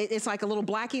 and it's like a little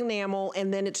black enamel,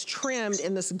 and then it's trimmed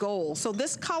in this gold. So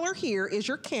this color here is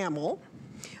your camel.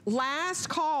 Last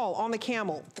call on the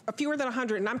camel, fewer than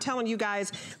 100, and I'm telling you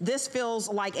guys, this feels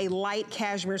like a light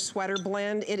cashmere sweater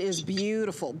blend. It is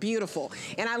beautiful, beautiful.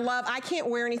 And I can't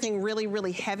wear anything really,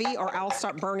 really heavy or I'll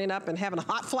start burning up and having a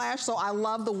hot flash, so I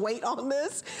love the weight on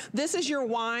this. This is your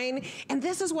wine, and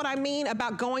this is what I mean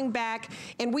about going back,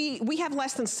 and we have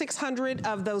less than 600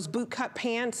 of those boot cut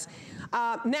pants.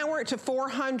 Now we're to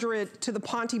 400 to the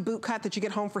Ponte boot cut that you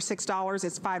get home for $6.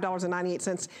 It's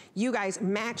 $5.98. You guys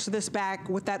match this back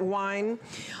with that wine.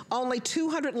 Only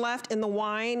 200 left in the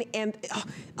wine. And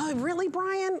really,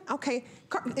 Brian? Okay,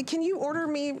 can you order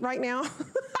me right now?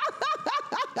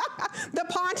 The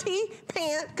Ponte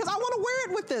pant, because I want to wear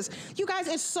it with this. You guys,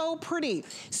 it's so pretty.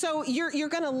 So you're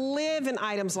going to live in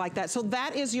items like that. So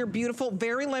that is your beautiful,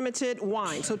 very limited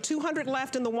wine. So 200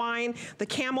 left in the wine. The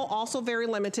camel also very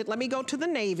limited. Let me go to the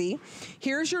navy.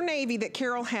 Here's your navy that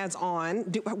Carol has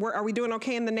on. Are we doing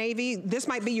okay in the navy? This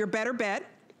might be your better bet.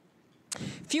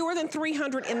 Fewer than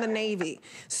 300 in the navy.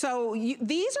 So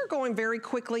these are going very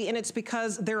quickly, and it's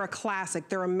because they're a classic.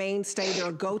 They're a mainstay. They're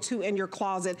a go-to in your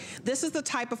closet. This is the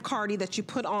type of cardi that you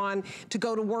put on to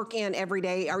go to work in every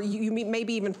day, or you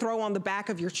maybe even throw on the back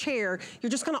of your chair. You're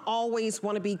just gonna always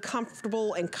wanna be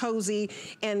comfortable and cozy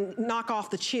and knock off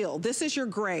the chill. This is your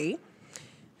gray.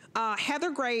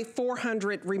 Heather gray,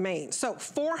 400 remains. So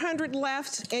 400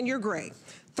 left in your gray,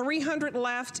 300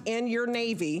 left in your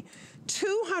navy,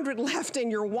 200 left in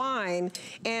your wine,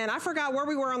 and I forgot where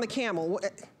we were on the camel.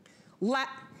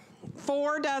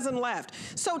 4 dozen left.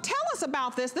 So tell us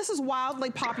about this. This is wildly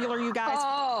popular, you guys.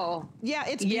 Oh. Yeah,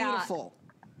 it's beautiful.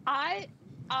 I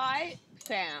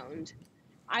found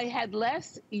I had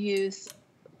less use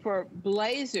for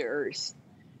blazers,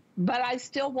 but I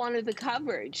still wanted the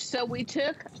coverage. So we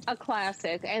took a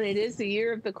classic, and it is the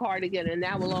year of the cardigan, and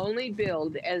that will only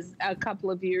build as a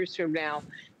couple of years from now.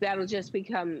 That'll just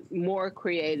become more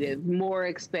creative, more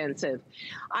expensive.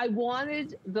 I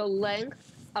wanted the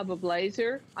length of a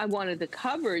blazer. I wanted the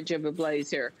coverage of a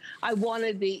blazer. I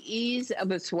wanted the ease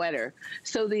of a sweater.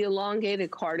 So the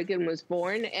elongated cardigan was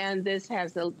born, and this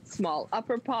has a small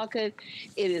upper pocket.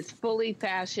 It is fully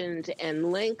fashioned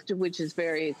and linked, which is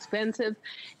very expensive.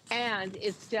 And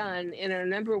it's done in our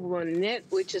 #1 knit,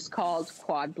 which is called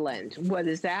Quad Blend. What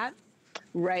is that?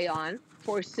 Rayon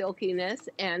for silkiness,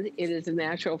 and it is a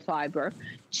natural fiber.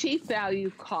 Chief value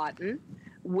cotton,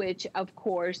 which of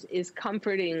course is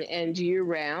comforting and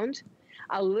year-round,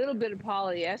 a little bit of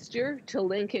polyester to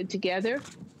link it together,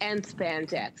 and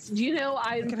spandex. You know,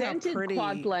 I invented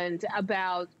Quad Blend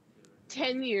about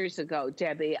 10 years ago,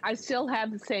 Debbie. I still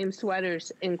have the same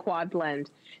sweaters in Quad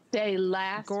Blend. They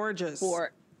last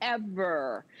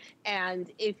forever.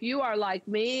 And if you are like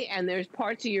me and there's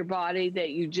parts of your body that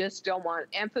you just don't want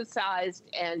emphasized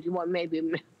and you want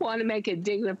to make a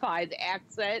dignified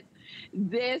accent,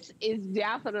 this is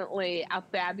definitely a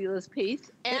fabulous piece.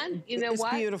 And you know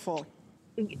what? It's beautiful.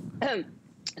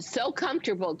 So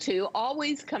comfortable too.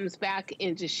 Always comes back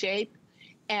into shape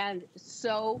and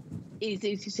so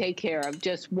easy to take care of.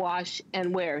 Just wash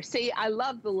and wear. See, I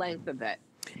love the length of it.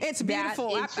 It's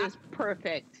beautiful. It's just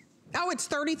perfect. Oh, it's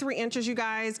 33 inches, you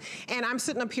guys, and I'm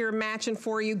sitting up here matching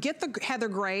for you. Get the heather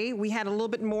gray. We had a little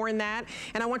bit more in that,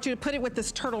 and I want you to put it with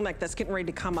this turtleneck that's getting ready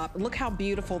to come up. Look how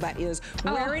beautiful that is.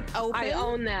 Wear it open. I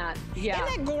own that. Yeah.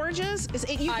 Isn't that gorgeous?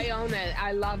 I own it.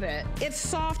 I love it. It's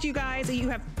soft, you guys. You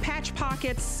have patch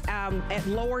pockets at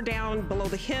lower down below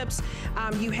the hips.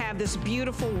 You have this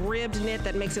beautiful ribbed knit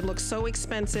that makes it look so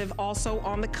expensive. Also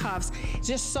on the cuffs,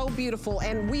 just so beautiful.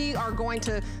 And we are going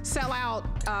to sell out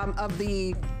of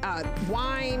the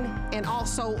wine and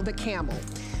also the camel.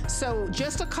 So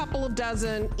just a couple of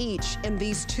dozen each in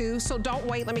these two. So don't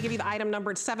wait. Let me give you the item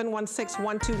number. It's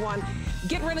 716121.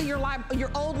 Get rid of your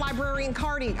old librarian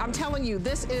cardie. I'm telling you,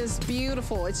 this is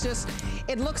beautiful. It's just,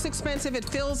 it looks expensive. It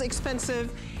feels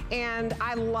expensive, and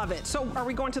I love it. So are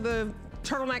we going to the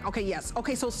turtleneck? Okay, yes.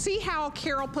 Okay, so see how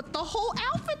Carol put the whole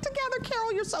outfit together.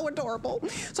 Carol, you're so adorable.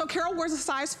 So Carol wears a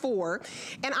size 4,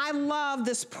 and I love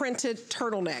this printed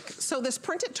turtleneck. So this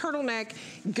printed turtleneck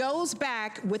goes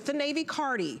back with the navy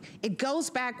cardie. It goes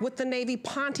back with the navy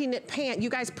ponte knit pant. You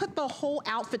guys put the whole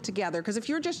outfit together, because if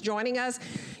you're just joining us,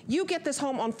 you get this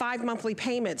home on 5 monthly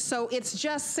payments. So it's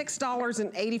just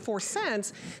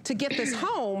 $6.84 to get this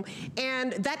home,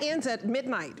 and that ends at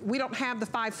midnight. We don't have the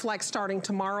 5 flex starting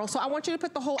tomorrow, so I want you to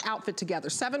put the whole outfit together.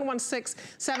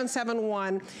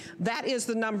 716771. That is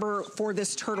the number for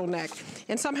this turtleneck.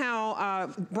 And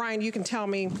somehow, Brian, you can tell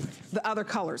me the other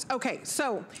colors. Okay,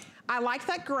 so I like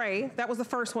that gray. That was the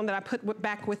first one that I put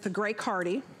back with the gray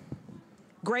cardie.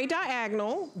 Gray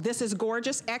diagonal. This is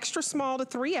gorgeous, extra small to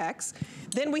 3X.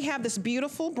 Then we have this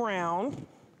beautiful brown.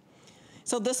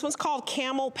 So this one's called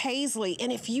Camel Paisley.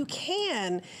 And if you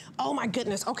can, oh my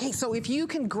goodness. Okay, so if you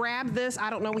can grab this, I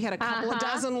don't know, we had a couple of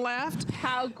dozen left.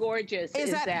 How gorgeous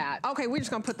is that? Okay, we're just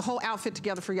gonna put the whole outfit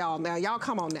together for y'all now. Y'all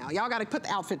come on now. Y'all gotta put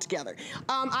the outfit together.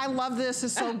 I love this,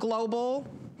 it's so global.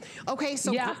 Okay,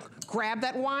 so grab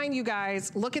that wine, you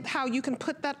guys. Look at how you can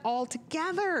put that all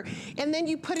together. And then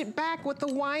you put it back with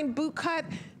the wine boot cut.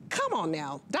 Come on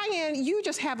now. Diane, you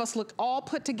just have us look all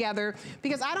put together,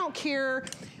 because I don't care,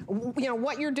 you know,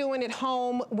 what you're doing at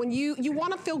home. When you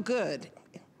want to feel good.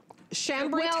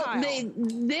 Chambray tile.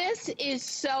 This is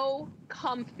so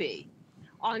comfy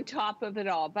on top of it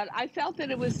all, but I felt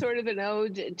that it was sort of an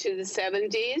ode to the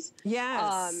 70s.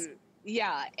 Yes.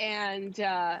 Yeah, and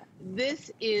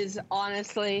this is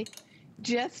honestly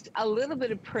just a little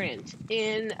bit of print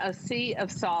in a sea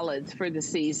of solids for the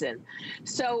season.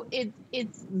 So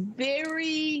it's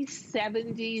very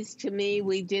 70s to me.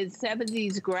 We did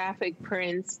 70s graphic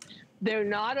prints. They're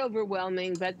not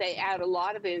overwhelming, but they add a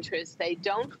lot of interest. They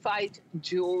don't fight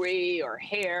jewelry or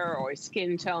hair or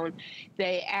skin tone.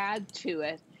 They add to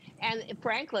it. And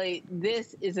frankly,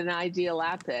 this is an ideal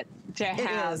outfit to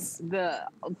have the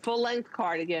full-length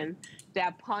cardigan,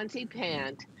 that ponte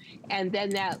pant, and then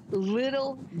that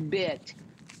little bit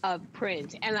of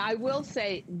print. And I will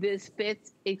say this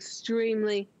fits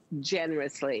extremely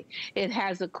generously. It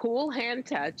has a cool hand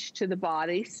touch to the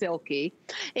body, silky.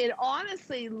 It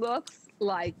honestly looks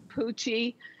like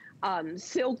Pucci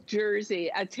silk jersey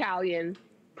Italian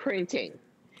printing.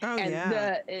 Oh, and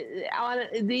yeah.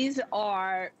 these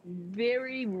are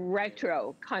very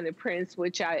retro kind of prints,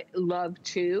 which I love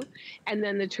too. And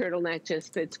then the turtleneck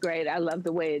just fits great. I love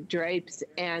the way it drapes.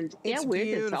 And yeah, It's wear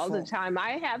this all the beautiful. time.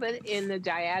 I have it in the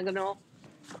diagonal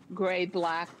gray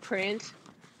black print.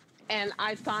 And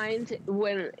I find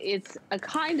when it's a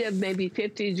kind of maybe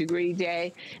 50-degree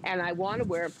day and I want to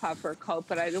wear a puffer coat,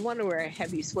 but I don't want to wear a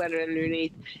heavy sweater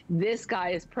underneath, this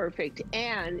guy is perfect.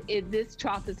 And this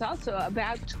top is also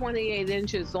about 28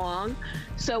 inches long.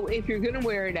 So if you're going to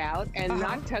wear it out and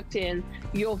not tucked in,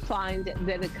 you'll find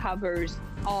that it covers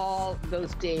all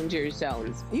those danger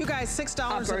zones. You guys,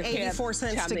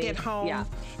 $6.84 to get home. Yeah.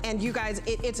 And you guys,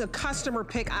 it's a customer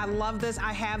pick. I love this.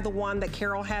 I have the one that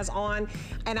Carol has on,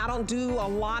 and I don't do a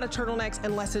lot of turtlenecks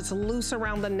unless it's loose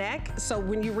around the neck. So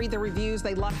when you read the reviews,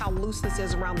 they love how loose this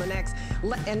is around the necks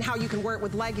and how you can wear it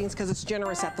with leggings because it's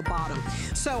generous at the bottom.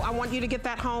 So I want you to get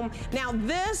that home. Now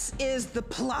this is the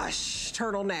plush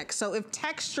turtleneck. So if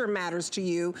texture matters to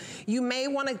you, you may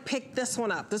want to pick this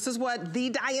one up. This is what the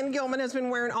Diane Gilman has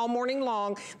been wearing all morning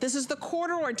long. This is the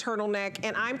corduroy turtleneck,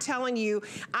 and I'm telling you,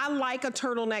 I like a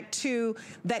turtleneck too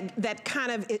that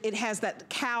kind of, it has that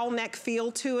cow neck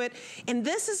feel to it. And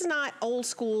this is not old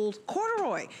school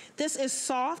corduroy. This is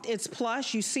soft, it's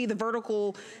plush. You see the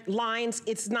vertical lines.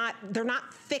 They're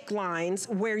not thick lines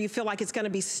where you feel like it's gonna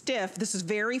be stiff. This is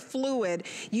very fluid.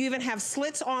 You even have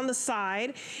slits on the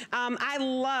side. I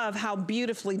love how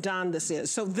beautifully done this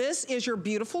is. So this is your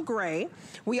beautiful gray.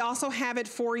 We also have it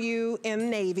for you in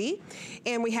navy,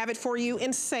 and we have it for you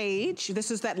in sage.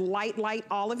 This is that light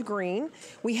olive green.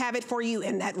 We have it for you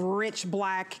in that rich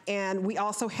black, and we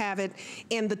also have it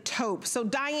in the taupe. So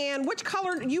Diane, which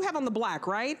color you have on the black,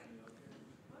 right?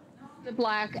 The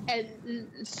black, and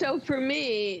so for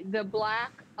me, the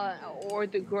black or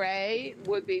the gray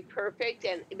would be perfect,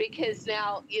 and because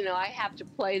now, you know, I have to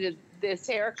play to this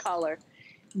hair color,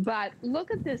 but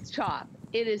look at this top.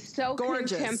 It is so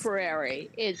gorgeous. Contemporary.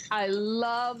 I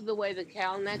love the way the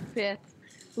cowl neck fits.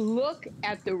 Look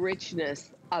at the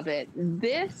richness of it.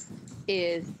 This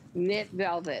is knit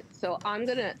velvet. So I'm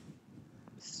gonna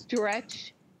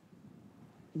stretch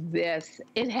this.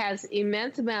 It has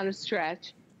immense amount of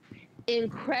stretch,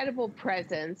 incredible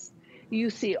presence. You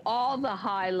see all the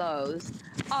high-lows.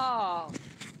 Oh,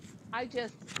 I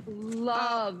just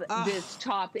love this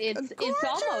top. It's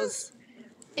almost,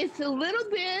 it's a little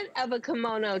bit of a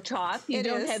kimono top. You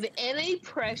don't have any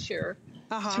pressure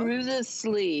through the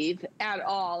sleeve at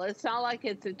all. It's not like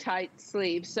it's a tight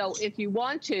sleeve. So if you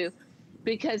want to,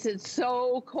 because it's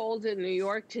so cold in New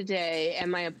York today and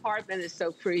my apartment is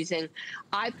so freezing,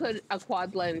 I put a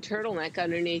quad blend turtleneck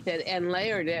underneath it and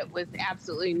layered it with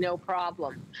absolutely no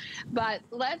problem. But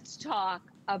let's talk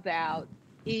about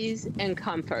ease and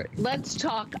comfort. Let's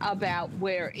talk about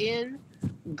wear in,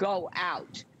 go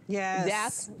out. Yes.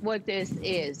 That's what this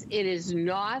is. It is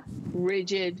not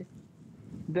rigid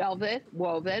velvet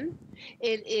woven.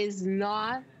 It is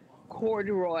not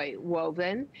corduroy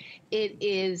woven. It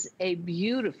is a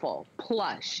beautiful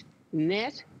plush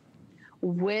knit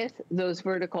with those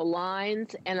vertical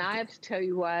lines. And I have to tell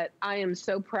you what, I am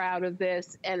so proud of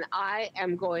this, and I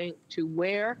am going to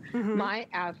wear my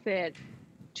outfit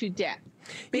to death.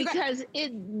 Because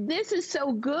this is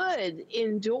so good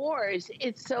indoors.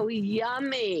 It's so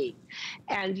yummy.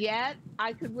 And yet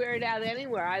I could wear it out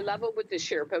anywhere. I love it with the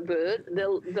Sherpa boot.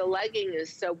 The legging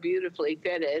is so beautifully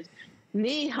fitted.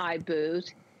 Knee-high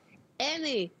boot,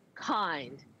 any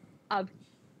kind of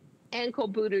ankle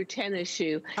boot or tennis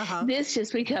shoe, this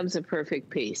just becomes a perfect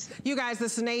piece. You guys,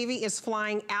 this navy is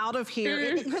flying out of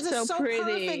here because it's so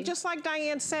perfect, just like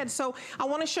Diane said. So I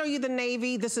want to show you the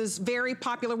navy. This is very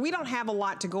popular. We don't have a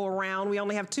lot to go around. We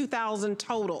only have 2,000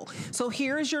 total. So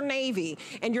here's your navy,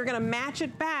 and you're going to match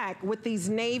it back with these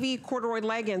navy corduroy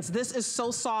leggings. This is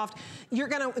so soft. You're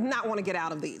going to not want to get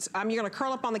out of these. You're going to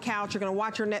curl up on the couch. You're going to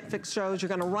watch your Netflix shows. You're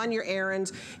going to run your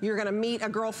errands. You're going to meet a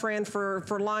girlfriend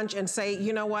for lunch and say,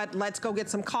 you know what, let's go get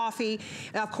some coffee.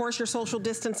 Of course, you're social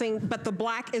distancing, but the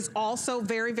black is also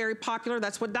very, very popular.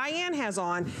 That's what Diane has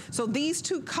on. So these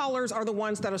two colors are the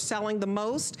ones that are selling the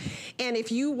most. And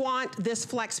if you want this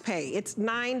flex pay, it's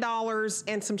 $9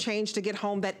 and some change to get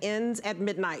home that ends at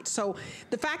midnight. So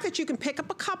the fact that you can pick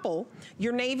up a couple,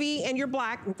 your navy and your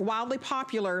black, wildly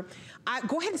popular,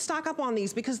 go ahead and stock up on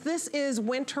these because this is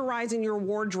winterizing your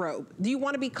wardrobe. Do you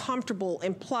want to be comfortable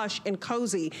and plush and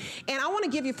cozy? And I want to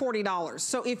give you $40.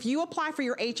 So if you apply for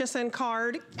your HSN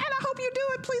card, and I hope you do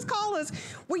it, please call us.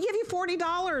 We give you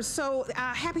 $40. So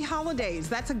happy holidays.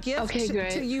 That's a gift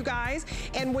to you guys.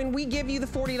 And when we give you the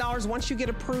 $40, once you get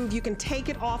approved, you can take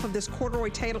it off of this corduroy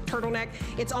turtleneck.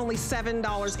 It's only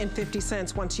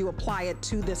 $7.50 once you apply it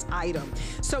to this item.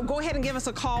 So go ahead and give us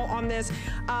a call on this.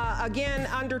 Again,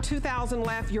 under 2,000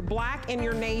 left, your black and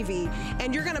your navy,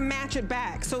 and you're gonna match it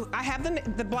back. So I have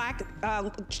the black.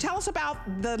 Tell us about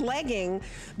the legging,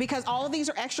 because all of these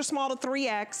are extra small to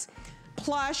 3X.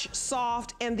 Plush,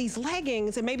 soft, and these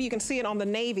leggings, and maybe you can see it on the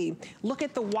navy. Look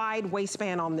at the wide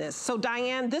waistband on this. So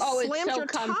Diane, this slims your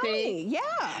tummy.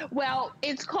 Yeah. Well,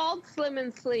 it's called slim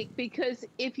and sleek because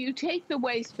if you take the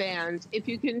waistband, if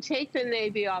you can take the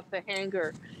navy off the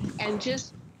hanger and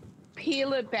just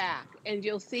peel it back, and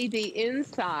you'll see the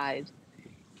inside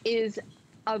is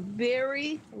a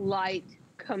very light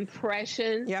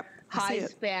compression, high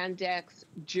spandex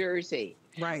jersey.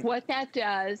 Right. What that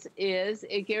does is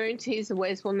it guarantees the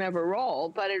waist will never roll,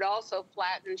 but it also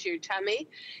flattens your tummy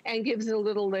and gives a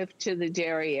little lift to the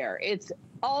derriere. It's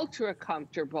ultra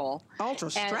comfortable.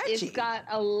 Ultra stretchy. And it's got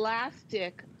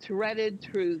elastic threaded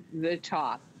through the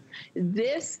top.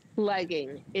 This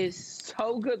legging is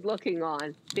so good looking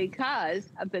on because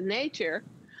of the nature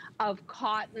of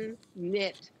cotton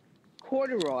knit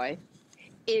corduroy.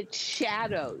 It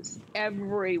shadows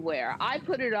everywhere. I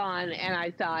put it on and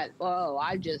I thought, oh,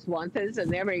 I just want this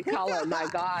in every color. My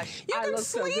gosh, I look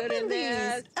so good in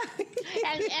this.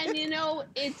 and you know,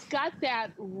 it's got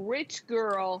that rich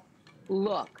girl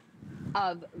look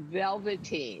of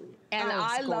velveteen. And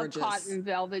I love cotton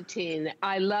velveteen.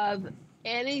 I love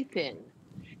anything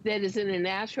that is in a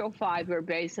natural fiber,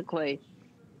 basically.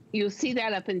 You'll see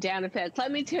that up and down effect.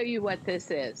 Let me tell you what this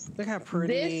is. Look how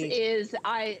pretty. This is,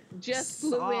 I just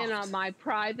flew in on my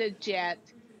private jet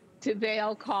to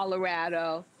Vail,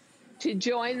 Colorado to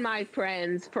join my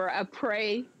friends for a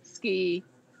pre-ski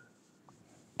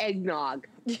eggnog.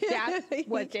 That's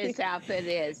what this outfit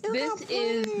is. This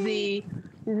is the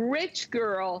rich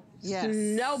girl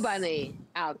snow bunny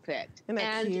outfit. Isn't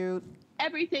that cute?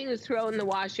 Everything is throw in the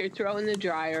washer, throw in the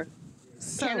dryer,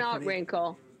 cannot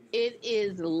wrinkle. It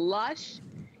is lush,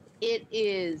 it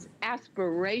is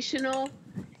aspirational,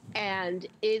 and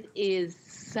it is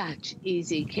such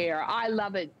easy care. I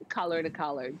love it color to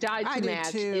color. Dye to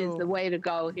match is the way to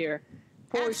go here,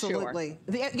 for sure.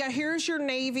 Yeah, here's your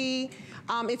navy.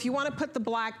 If you want to put the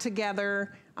black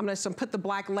together, I'm going to put the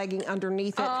black legging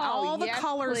underneath it. All the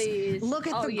colors. Please. Look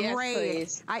at the gray.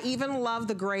 Please. I even love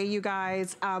the gray, you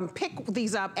guys. Pick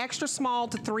these up, extra small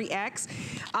to 3X.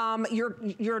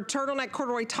 Your turtleneck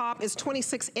corduroy top is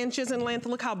 26 inches in length.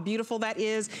 Look how beautiful that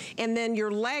is. And then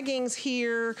your leggings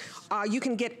here, you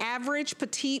can get average,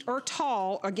 petite, or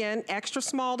tall. Again, extra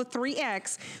small to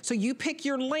 3X. So you pick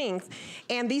your length.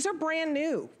 And these are brand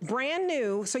new. Brand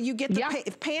new. So you get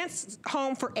the pants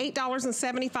home for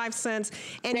 $8.75.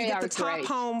 And you get the top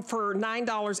home for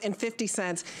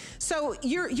 $9.50. So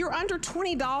you're under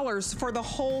 $20 for the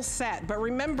whole set. But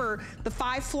remember, the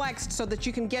 5 flexed so that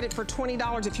you can get it for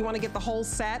 $20 if you want to get the whole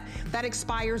set. That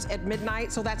expires at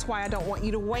midnight, so that's why I don't want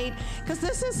you to wait, because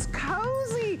this is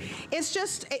cozy. It's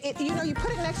just, you know, you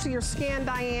put it next to your skin,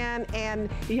 Diane, and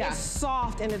it's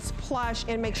soft and it's plush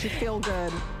and makes you feel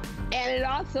good. And it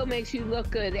also makes you look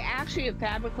good. Actually, a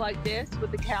fabric like this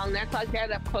with a cowl neck like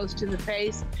that up close to the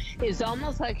face is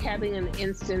almost like having an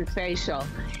instant facial.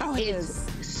 Oh, it's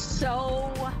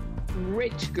so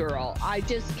rich, girl. I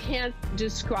just can't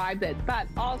describe it. But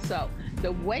also,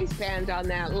 the waistband on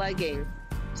that legging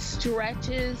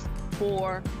stretches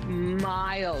for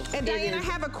miles. And Diane, I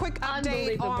have a quick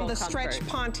update on the stretch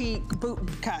Ponte boot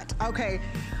cut. Okay.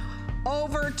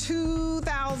 Over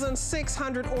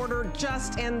 2,600 ordered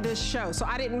just in this show. So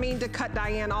I didn't mean to cut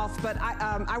Diane off, but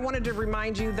I wanted to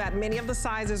remind you that many of the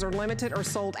sizes are limited or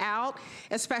sold out,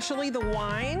 especially the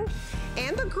wine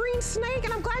and the green snake.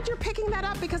 And I'm glad you're picking that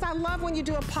up because I love when you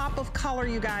do a pop of color,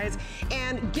 you guys.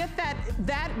 And get that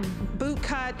boot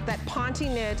cut, that Ponte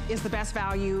knit is the best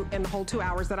value in the whole 2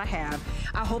 hours that I have.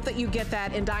 I hope that you get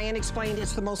that. And Diane explained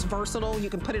it's the most versatile.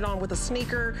 You can put it on with a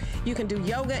sneaker. You can do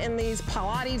yoga in these,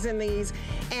 Pilates in these,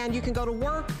 and you can go to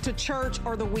work, to church,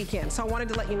 or the weekend. So I wanted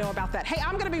to let you know about that. Hey,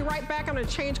 I'm gonna be right back. I'm gonna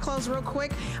change clothes real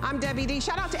quick. I'm Debbie D.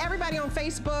 Shout out to everybody on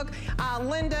Facebook.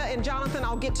 Linda and Jonathan,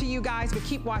 I'll get to you guys, but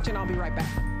keep watching. I'll be right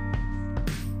back.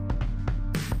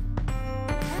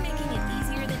 We're making it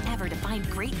easier than ever to find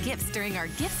great gifts during our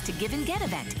Gifts to Give and Get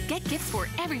event. Get gifts for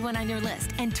everyone on your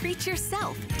list and treat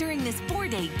yourself during this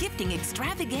 4-day gifting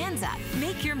extravaganza.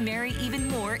 Make your Merry even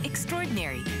more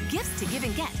extraordinary. Gifts to Give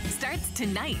and Get starts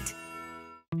tonight.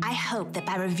 I hope that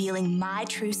by revealing my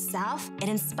true self, it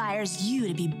inspires you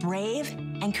to be brave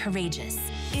and courageous.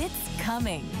 It's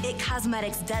coming. IT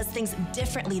Cosmetics does things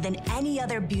differently than any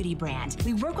other beauty brand.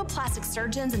 We work with plastic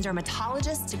surgeons and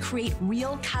dermatologists to create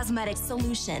real cosmetic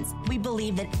solutions. We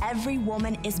believe that every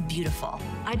woman is beautiful.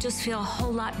 I just feel a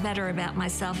whole lot better about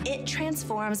myself. It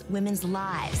transforms women's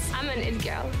lives. I'm an it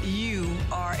girl. You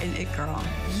are an it girl.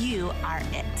 You are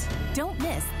it. Don't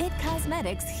miss IT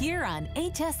Cosmetics here on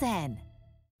HSN.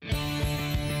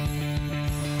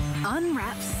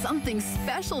 Unwrap something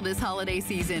special this holiday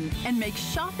season and make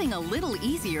shopping a little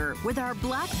easier with our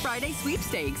Black Friday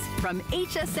sweepstakes from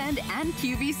HSN and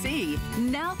QVC.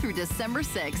 Now through December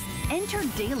 6th, enter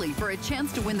daily for a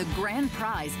chance to win the grand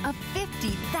prize of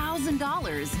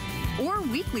 $50,000 or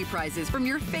weekly prizes from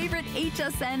your favorite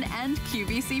HSN and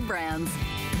QVC brands.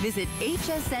 Visit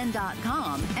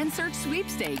hsn.com and search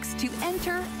sweepstakes to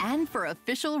enter and for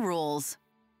official rules.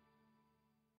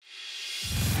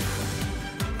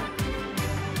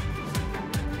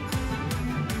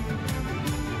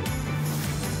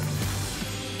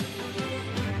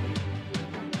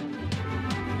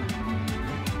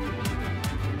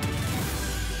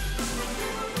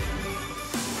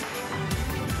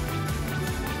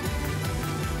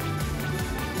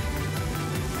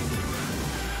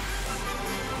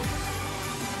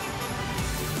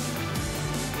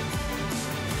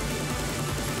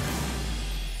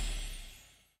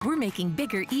 We're making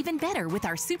bigger even better with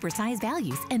our supersize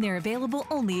values, and they're available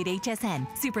only at HSN.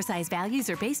 Supersize values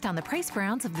are based on the price per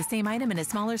ounce of the same item in a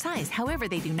smaller size. However,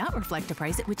 they do not reflect a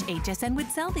price at which HSN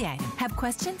would sell the item. Have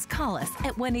questions? Call us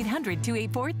at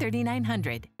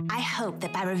 1-800-284-3900. I hope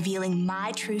that by revealing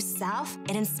my true self,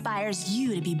 it inspires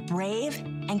you to be brave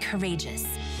and courageous.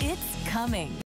 It's coming.